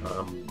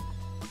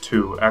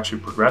 To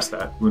actually progress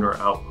that, Lunar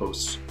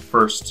Outpost's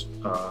first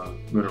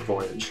lunar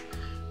voyage,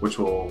 which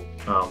will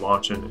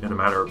launch in a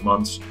matter of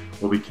months,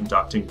 will be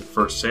conducting the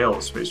first sale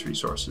of space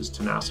resources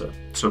to NASA.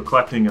 So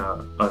collecting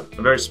a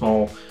very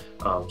small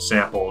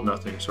sample,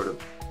 nothing sort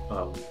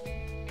of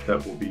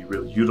that will be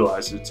really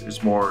utilized.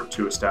 It's more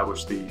to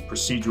establish the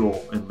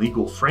procedural and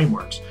legal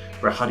frameworks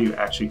for how do you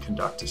actually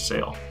conduct a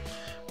sale,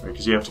 right?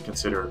 Because you have to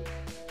consider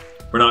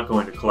we're not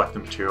going to collect the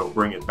material,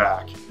 bring it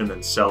back, and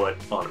then sell it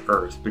on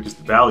Earth, because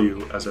the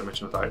value, as I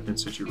mentioned with in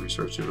situ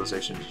resource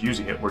utilization, is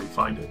using it where you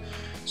find it.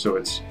 So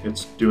it's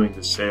doing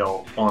the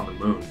sale on the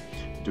moon,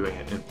 doing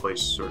it in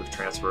place sort of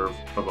transfer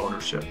of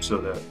ownership. So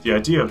the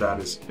idea of that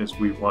is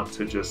we want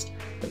to just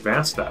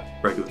advance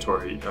that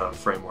regulatory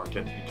framework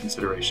and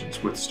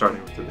considerations, with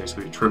starting with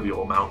basically a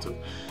trivial amount of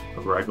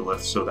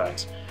regolith, so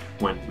that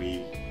when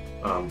we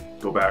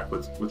go back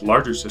with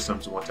larger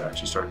systems and want to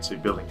actually start, say,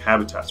 building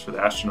habitats for the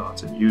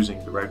astronauts and using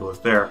the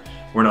regolith there,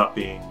 we're not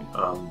being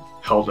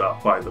held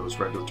up by those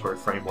regulatory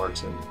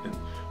frameworks and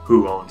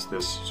who owns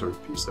this sort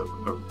of piece of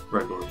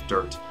regolith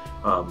dirt.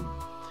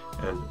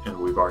 And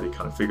we've already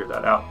kind of figured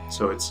that out.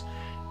 So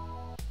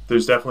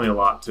there's definitely a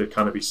lot to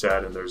kind of be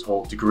said, and there's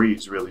whole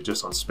degrees really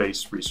just on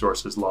space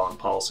resources law and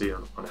policy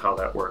on how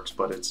that works,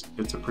 but it's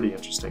a pretty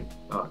interesting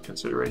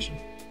consideration.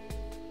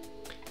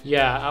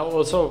 Yeah,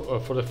 also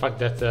for the fact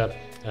that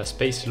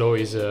space law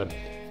is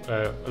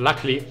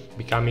luckily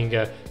becoming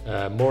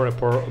a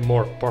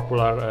more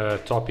popular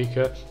topic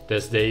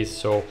these days.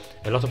 So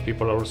a lot of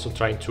people are also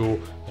trying to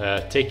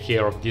take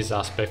care of this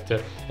aspect.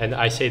 And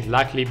I said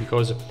luckily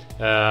because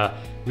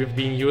we've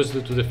been used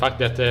to the fact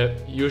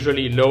that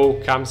usually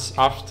law comes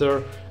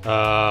after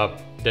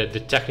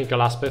the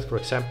technical aspect, for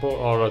example,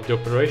 or the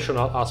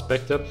operational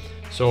aspect.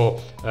 So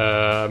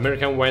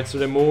American went to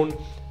the moon,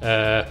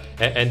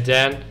 and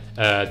then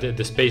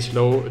the space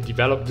law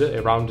developed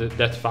around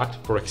that fact,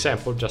 for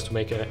example, just to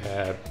make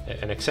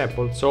an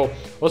example. So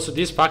also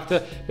this fact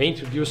may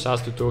introduce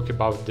us to talk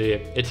about the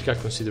ethical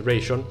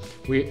consideration.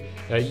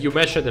 You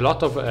mentioned a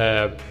lot of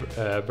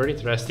very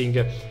interesting,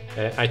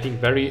 I think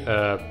very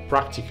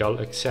practical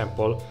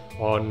example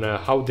on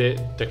how the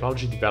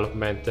technology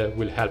development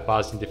will help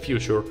us in the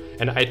future.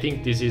 And I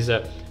think this is,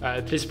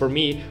 at least for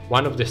me,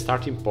 one of the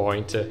starting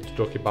points to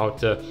talk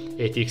about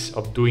ethics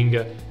of doing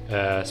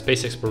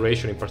space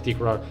exploration, in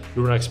particular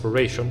lunar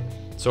exploration.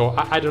 So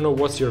I don't know,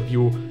 what's your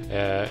view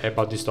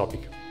about this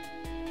topic?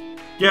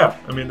 Yeah,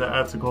 I mean, the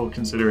ethical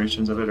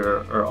considerations of it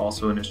are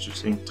also an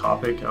interesting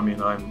topic. I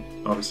mean, I'm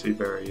obviously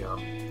very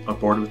on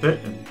board with it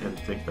and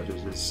think that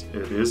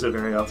it is a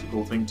very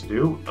ethical thing to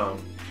do.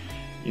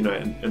 You know,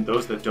 and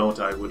those that don't,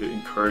 I would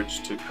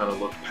encourage to kind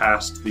of look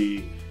past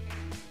the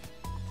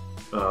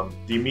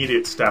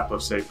immediate step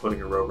of, say,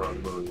 putting a rover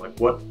on the moon. Like,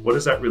 what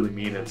does that really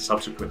mean in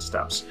subsequent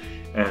steps,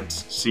 and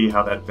see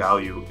how that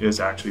value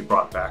is actually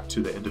brought back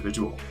to the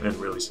individual and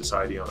really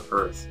society on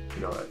Earth.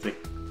 You know, I think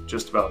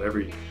just about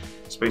every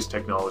space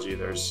technology,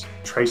 there's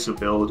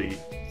traceability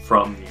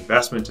from the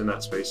investment in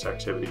that space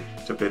activity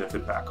to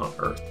benefit back on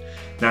Earth.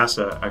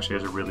 NASA actually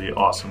has a really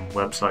awesome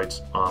website.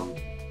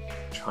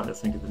 Trying to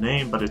think of the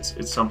name, but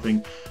it's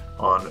something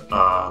on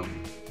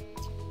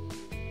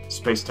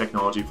space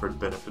technology for the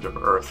benefit of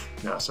Earth,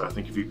 NASA. I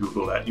think if you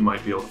Google that, you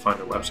might be able to find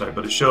their website,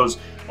 but it shows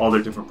all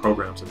their different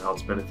programs and how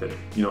it's benefiting.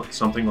 You know,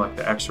 something like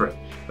the X-ray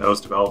that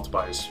was developed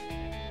by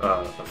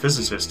a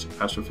physicist,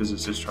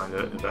 astrophysicist trying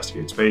to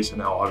investigate space, and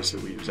now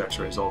obviously we use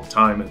X-rays all the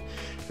time, and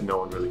no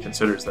one really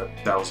considers that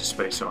was a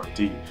space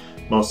R&D.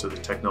 Most of the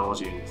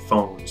technology in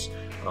phones,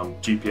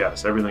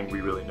 GPS, everything we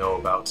really know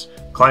about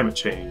climate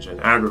change and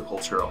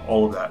agriculture,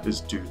 all of that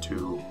is due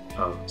to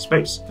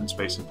space and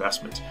space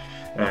investment.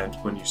 And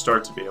when you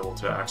start to be able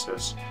to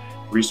access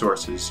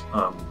resources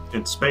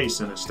in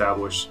space and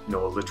establish, you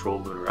know, a literal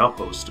lunar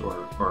outpost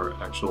or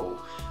actual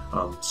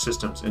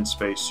systems in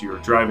space, you're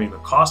driving the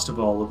cost of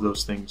all of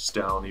those things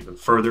down even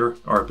further.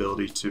 Our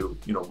ability to,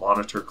 you know,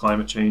 monitor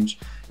climate change,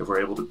 if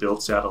we're able to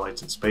build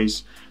satellites in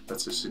space,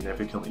 that's a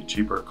significantly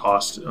cheaper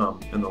cost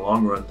in the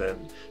long run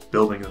than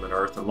building them in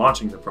Earth and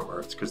launching them from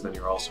Earth, because then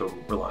you're also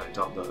reliant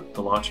on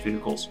the launch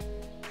vehicles.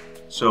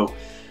 So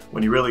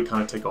when you really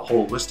kind of take a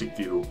holistic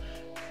view,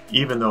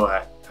 even though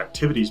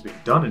activity is being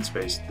done in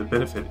space, the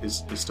benefit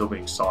is still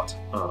being sought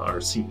or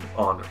seen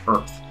on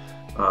Earth.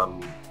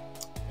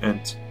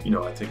 And you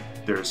know, I think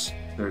there's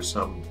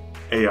some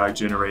AI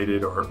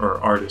generated or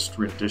artist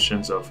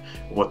renditions of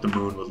what the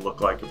moon would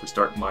look like if we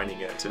start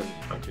mining it, and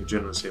I can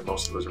generally say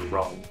most of those are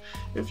wrong.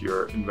 If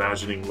you're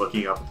imagining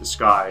looking up at the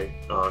sky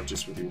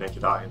just with your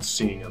naked eye and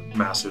seeing a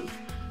massive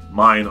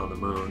mine on the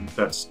moon,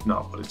 that's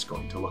not what it's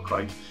going to look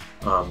like.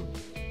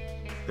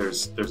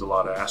 There's a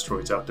lot of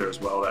asteroids out there as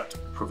well that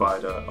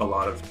provide a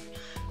lot of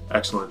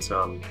excellent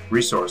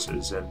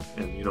resources, and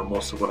you know,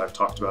 most of what I've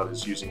talked about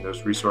is using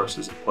those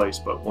resources in place.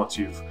 But once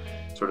you've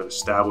sort of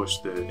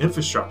established the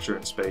infrastructure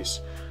in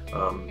space,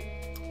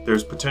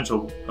 there's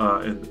potential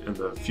in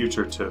the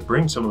future to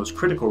bring some of those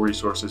critical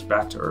resources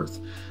back to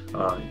Earth.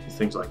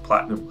 Things like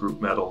platinum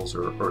group metals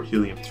or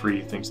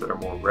helium-3, things that are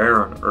more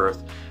rare on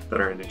Earth, that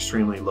are in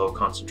extremely low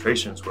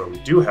concentrations, where we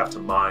do have to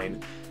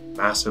mine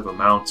massive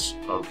amounts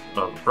of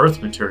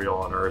Earth material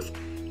on Earth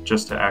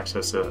just to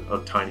access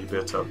a tiny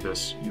bit of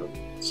this, you know,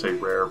 say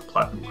rare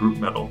platinum group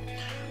metal,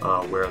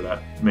 where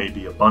that may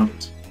be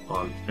abundant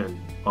on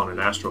an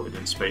asteroid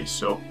in space.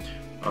 So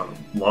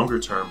longer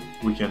term,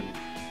 we can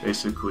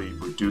basically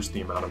reduce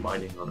the amount of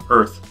mining on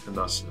Earth, and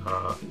thus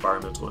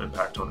environmental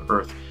impact on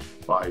Earth,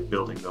 by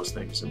building those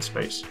things in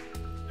space.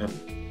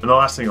 And the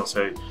last thing I'll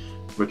say,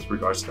 with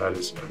regards to that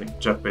is, I think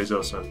Jeff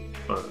Bezos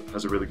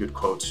has a really good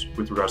quote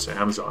with regards to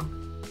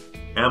Amazon.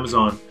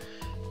 Amazon,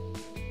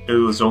 it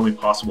was only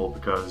possible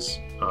because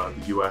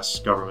the US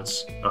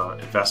government's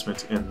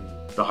investment in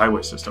the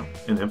highway system,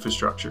 in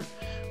infrastructure.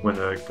 When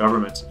the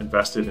government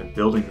invested in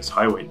building this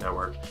highway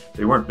network,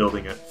 they weren't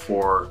building it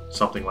for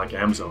something like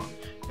Amazon.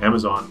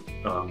 Amazon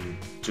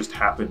just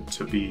happened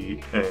to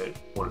be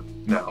one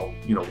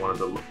of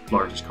the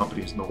largest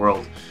companies in the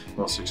world,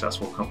 most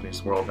successful companies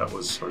in the world. That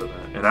was sort of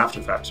an after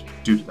effect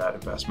due to that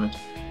investment.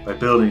 By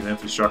building an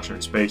infrastructure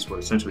in space, we're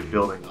essentially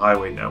building a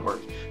highway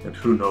network, and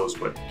who knows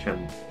what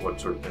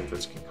sort of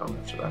benefits can come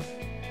after that.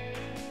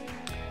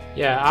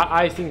 Yeah,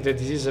 I think that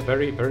this is a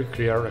very, very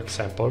clear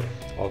example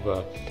of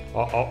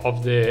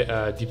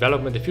the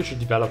development, the future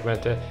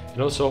development,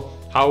 and also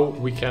how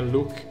we can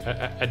look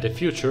at the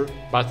future.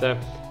 But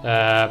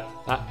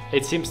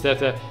it seems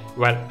that,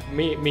 well,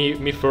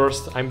 me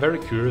first, I'm very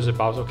curious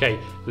about, okay,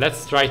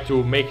 let's try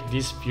to make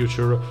this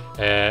future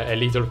a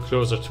little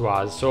closer to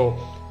us. So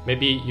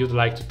maybe you'd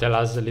like to tell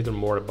us a little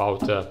more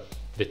about the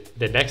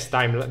next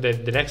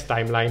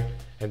timeline,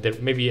 and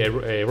maybe a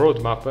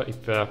roadmap,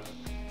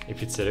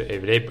 if it's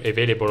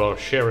available or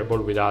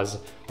shareable with us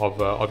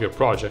of your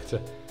project.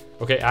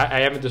 Okay, I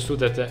have understood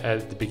that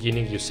at the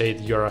beginning you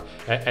said you're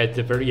at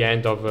the very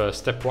end of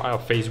step 1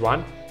 of phase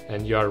 1,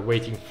 and you are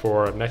waiting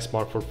for next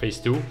month for phase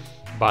 2.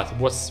 But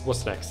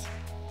what's next?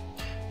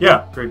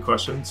 Yeah, great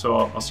question. So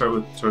I'll start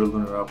with sort of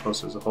Lunar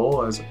Outpost as a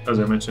whole. As I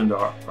mentioned,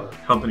 our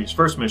company's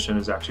first mission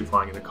is actually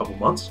flying in a couple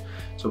months.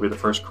 So it'll be the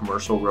first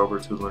commercial rover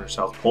to the lunar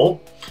South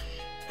Pole.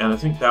 And I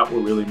think that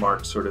will really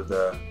mark sort of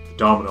the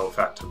domino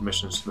effect of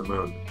missions to the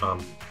moon.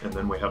 And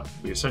then we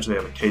essentially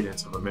have a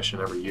cadence of a mission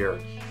every year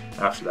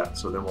after that.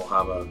 So then we'll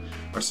have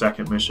our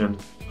second mission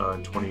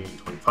in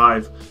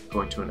 2025,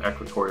 going to an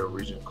equatorial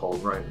region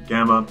called Orion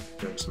Gamma,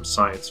 doing some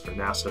science for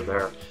NASA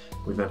there.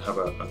 We then have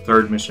a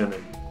third mission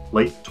in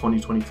late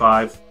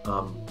 2025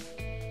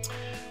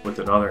 with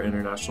another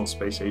international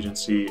space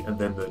agency, and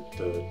then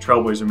the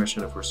Trailblazer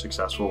mission, if we're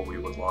successful, we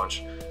would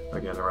launch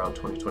again around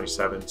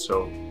 2027.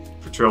 So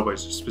for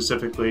Trailblazer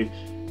specifically,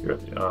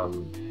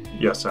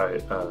 yes,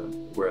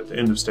 we're at the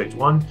end of stage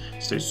 1.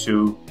 Stage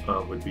 2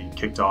 would be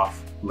kicked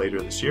off later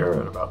this year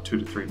in about 2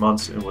 to 3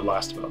 months, and would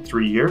last about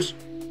 3 years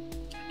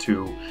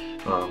to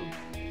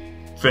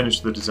finish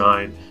the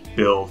design,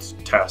 build,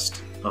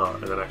 test,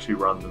 and then actually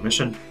run the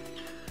mission.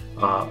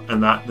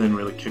 And that then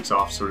really kicks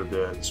off sort of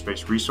the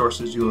space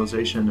resources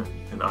utilization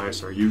and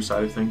ISRU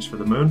side of things for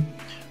the moon,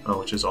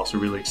 which is also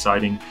really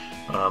exciting.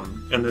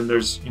 And then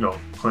there's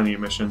plenty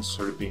of missions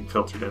sort of being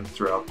filtered in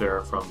throughout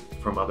there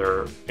from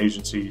other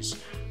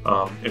agencies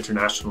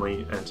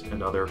internationally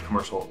and other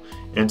commercial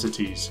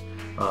entities.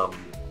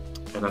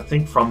 And I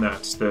think from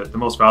that, the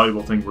most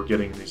valuable thing we're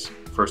getting in these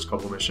first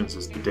couple of missions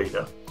is the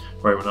data.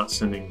 Right, we're not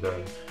sending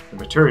the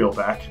material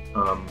back.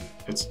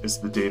 It's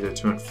the data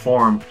to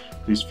inform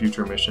these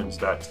future missions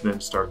that then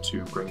start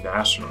to bring the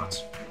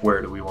astronauts.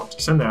 Where do we want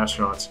to send the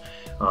astronauts?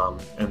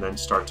 And then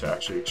start to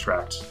actually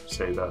extract,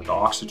 say, the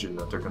oxygen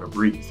that they're going to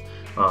breathe,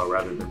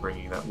 rather than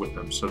bringing that with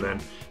them. So then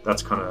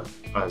that's kind of,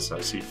 as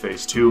I see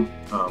phase 2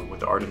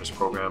 with the Artemis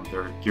program,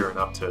 they're gearing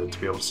up to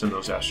be able to send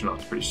those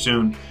astronauts pretty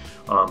soon.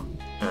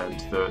 And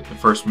the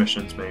first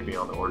missions may be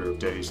on the order of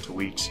days to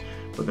weeks,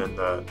 but then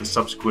the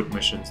subsequent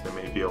missions, they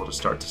may be able to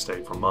start to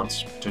stay for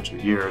months,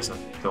 potentially years, and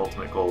the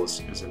ultimate goal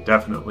is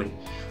indefinitely.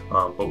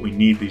 But we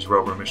need these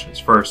rover missions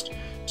first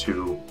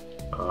to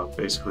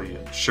basically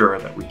ensure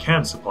that we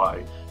can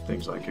supply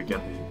things like,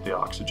 again, the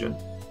oxygen.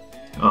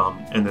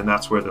 And then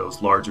that's where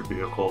those larger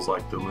vehicles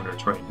like the Lunar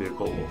Terrain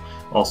Vehicle will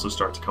also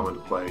start to come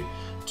into play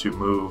to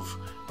move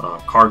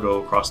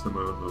cargo across the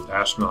moon, move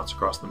astronauts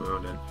across the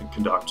moon, and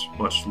conduct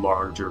much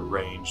larger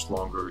range,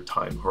 longer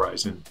time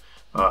horizon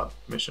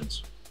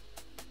missions.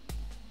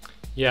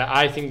 Yeah,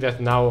 I think that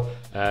now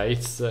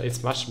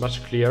it's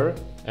much clearer,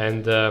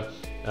 and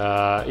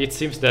it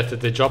seems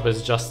that the job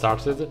has just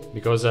started,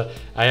 because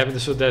I have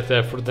understood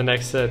that for the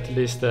next at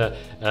least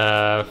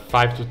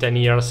 5 to 10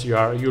 years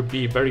you'll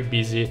be very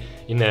busy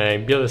in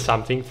building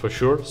something for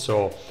sure.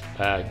 So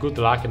good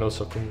luck, and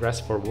also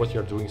congrats for what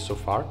you're doing so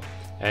far.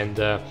 And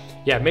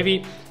yeah,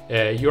 maybe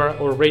you are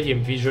already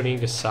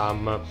envisioning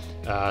some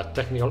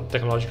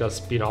technological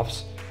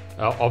spin-offs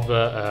of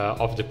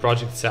the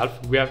project itself.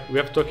 We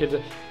have talked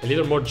a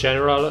little more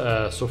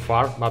general so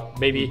far, but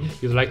maybe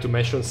you'd like to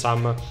mention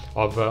some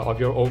of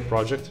your own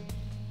project.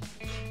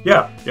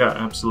 Yeah,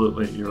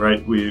 absolutely. You're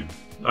right.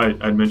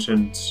 I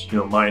mentioned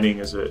mining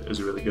as a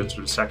really good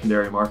sort of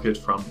secondary market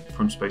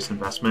from space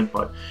investment,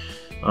 but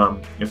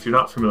if you're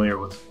not familiar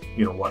with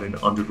what an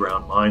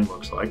underground mine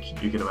looks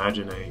like, you can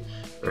imagine a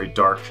very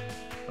dark,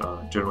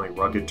 generally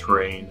rugged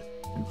terrain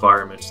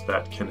environments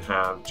that can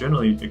have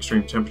generally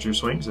extreme temperature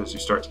swings. As you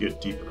start to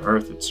get deep in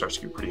Earth, it starts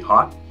to get pretty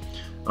hot.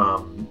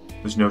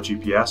 There's no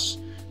GPS,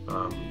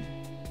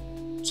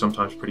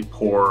 sometimes pretty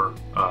poor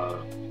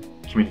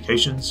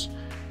communications.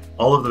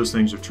 All of those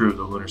things are true of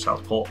the lunar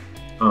South Pole.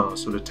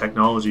 So the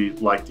technology,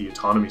 like the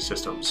autonomy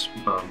systems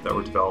that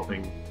we're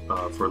developing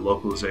for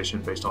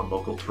localization based on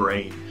local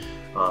terrain.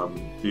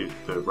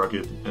 The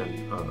rugged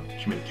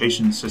and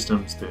communication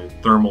systems, the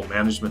thermal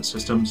management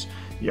systems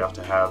you have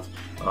to have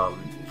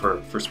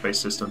for space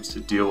systems to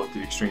deal with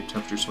the extreme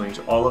temperature swings.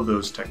 All of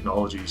those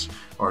technologies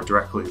are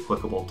directly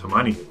applicable to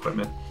mining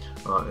equipment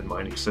and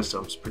mining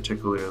systems,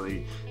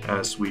 particularly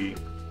as we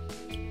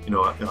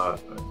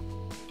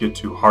get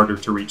to harder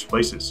to reach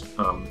places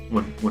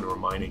when we're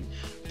mining.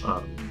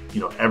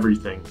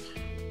 Everything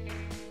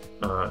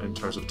in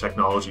terms of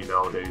technology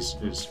nowadays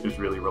is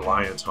really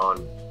reliant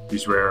on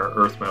these rare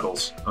earth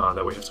metals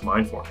that we have to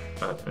mine for.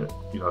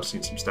 I've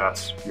seen some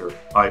stats. Your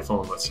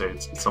iPhone, let's say,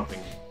 it's something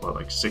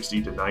like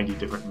 60 to 90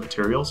 different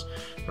materials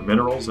or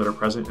minerals that are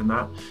present in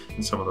that,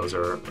 and some of those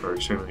are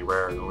extremely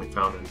rare and only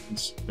found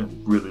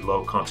in really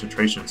low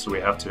concentrations. So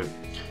we have to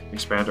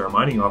expand our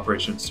mining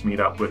operations to meet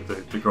up with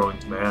the growing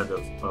demand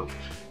of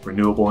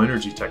renewable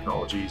energy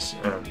technologies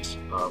and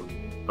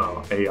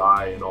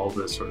AI and all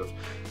this sort of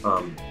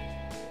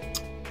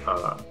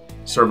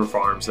server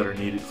farms that are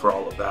needed for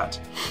all of that.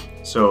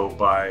 So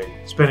by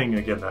spinning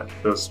again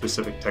those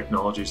specific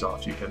technologies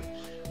off, you can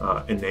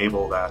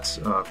enable that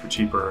for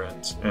cheaper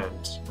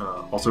and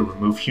also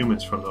remove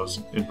humans from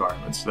those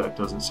environments. That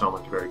doesn't sound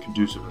like a very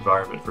conducive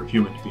environment for a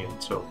human to be in.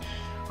 So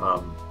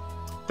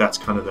that's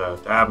kind of the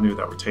avenue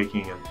that we're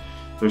taking, and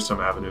there's some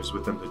avenues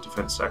within the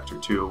defense sector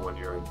too. When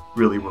you're in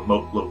really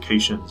remote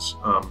locations,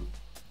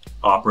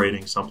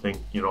 operating something,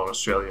 in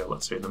Australia,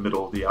 let's say in the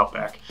middle of the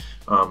outback,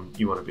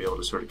 you want to be able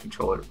to sort of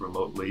control it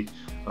remotely,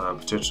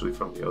 potentially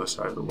from the other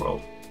side of the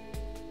world.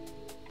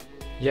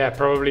 Yeah,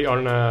 probably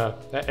on,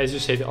 as you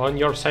said, on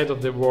your side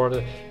of the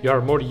world, you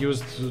are more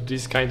used to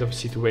this kind of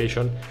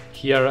situation.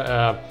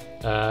 Here,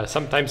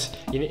 sometimes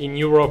in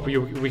Europe,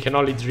 we can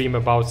only dream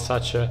about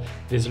such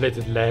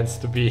desolated lands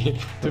to be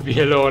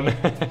alone.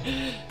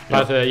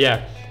 But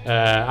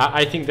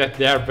I think that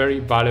they are very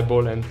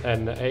valuable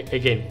and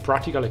again,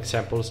 practical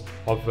examples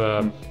of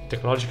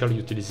technological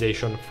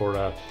utilization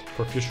for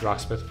future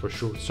aspects for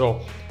sure.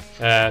 So,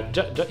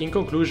 in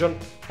conclusion,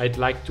 I'd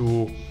like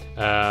to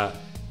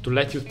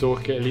let you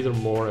talk a little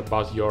more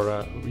about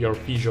your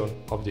vision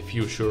of the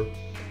future.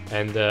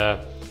 And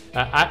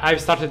I've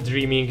started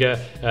dreaming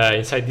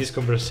inside this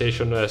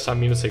conversation some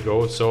minutes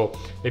ago. So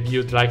maybe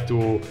you'd like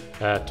to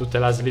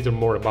tell us a little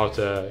more about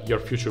your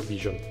future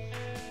vision.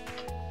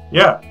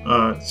 Yeah,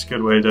 it's a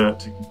good way to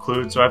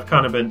conclude. So I've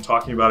kind of been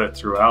talking about it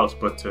throughout,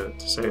 but to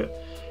say it,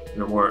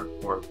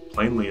 more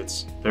plainly,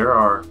 there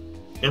are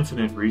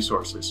infinite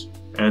resources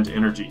and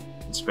energy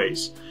in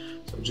space.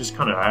 So just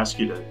kind of ask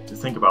you to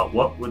think about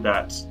what would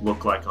that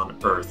look like on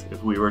Earth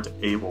if we were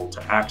able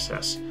to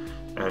access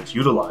and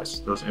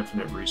utilize those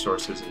infinite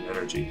resources and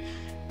energy.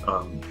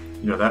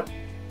 That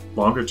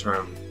longer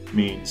term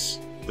means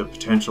the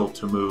potential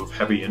to move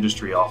heavy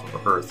industry off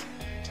of Earth,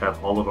 to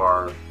have all of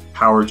our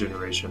power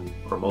generation,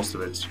 or most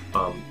of it,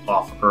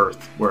 off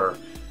Earth, where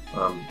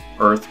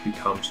Earth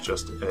becomes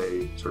just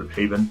a sort of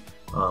haven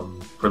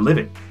for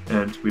living,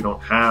 and we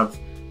don't have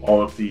all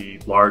of the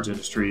large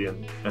industry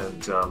and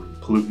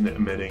pollutant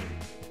emitting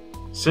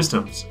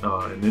systems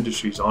and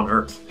industries on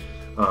Earth.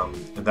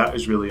 And that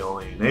is really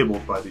only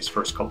enabled by these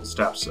first couple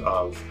steps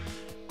of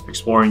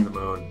exploring the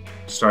moon,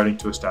 starting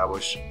to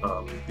establish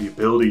the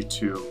ability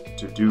to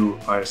do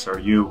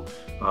ISRU,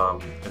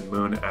 and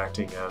moon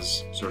acting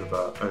as sort of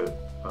a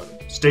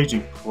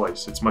staging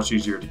place. It's much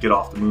easier to get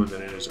off the moon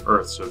than it is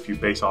Earth. So if you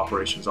base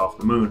operations off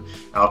the moon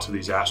out to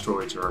these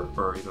asteroids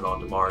or even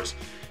onto Mars,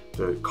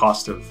 the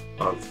cost of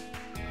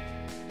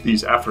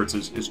these efforts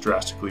is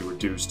drastically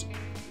reduced.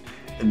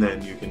 And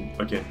then you can,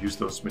 again, use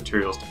those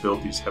materials to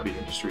build these heavy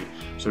industry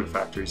sort of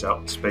factories out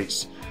in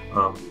space,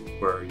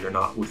 where you're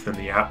not within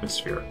the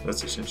atmosphere.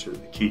 That's essentially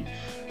the key.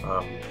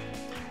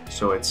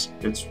 So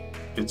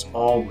it's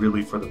all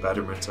really for the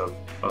betterment of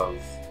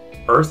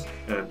Earth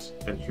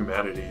and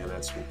humanity, and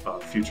its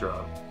future.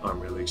 I'm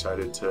really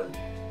excited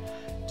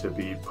to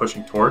be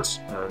pushing towards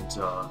and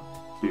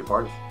be a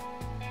part of.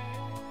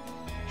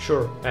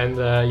 Sure, and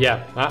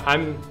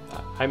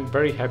I'm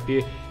very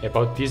happy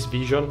about this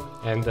vision,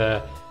 and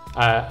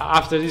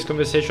after this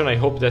conversation, I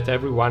hope that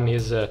everyone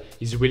is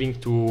willing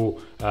to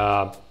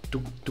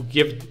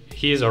give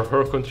his or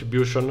her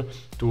contribution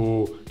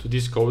to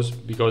this cause,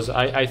 because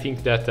I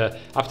think that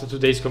after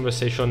today's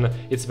conversation,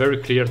 it's very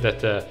clear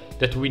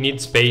that we need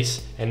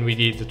space and we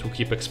need to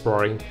keep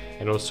exploring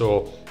and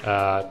also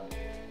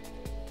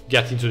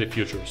get into the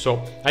future.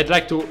 So I'd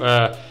like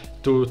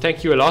to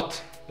thank you a lot,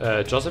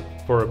 Joseph,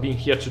 for being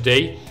here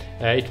today.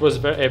 It was a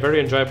very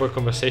enjoyable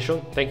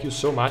conversation. Thank you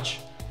so much.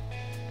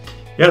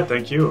 Yeah,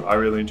 thank you. I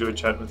really enjoyed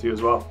chatting with you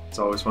as well. It's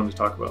always fun to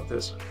talk about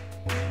this.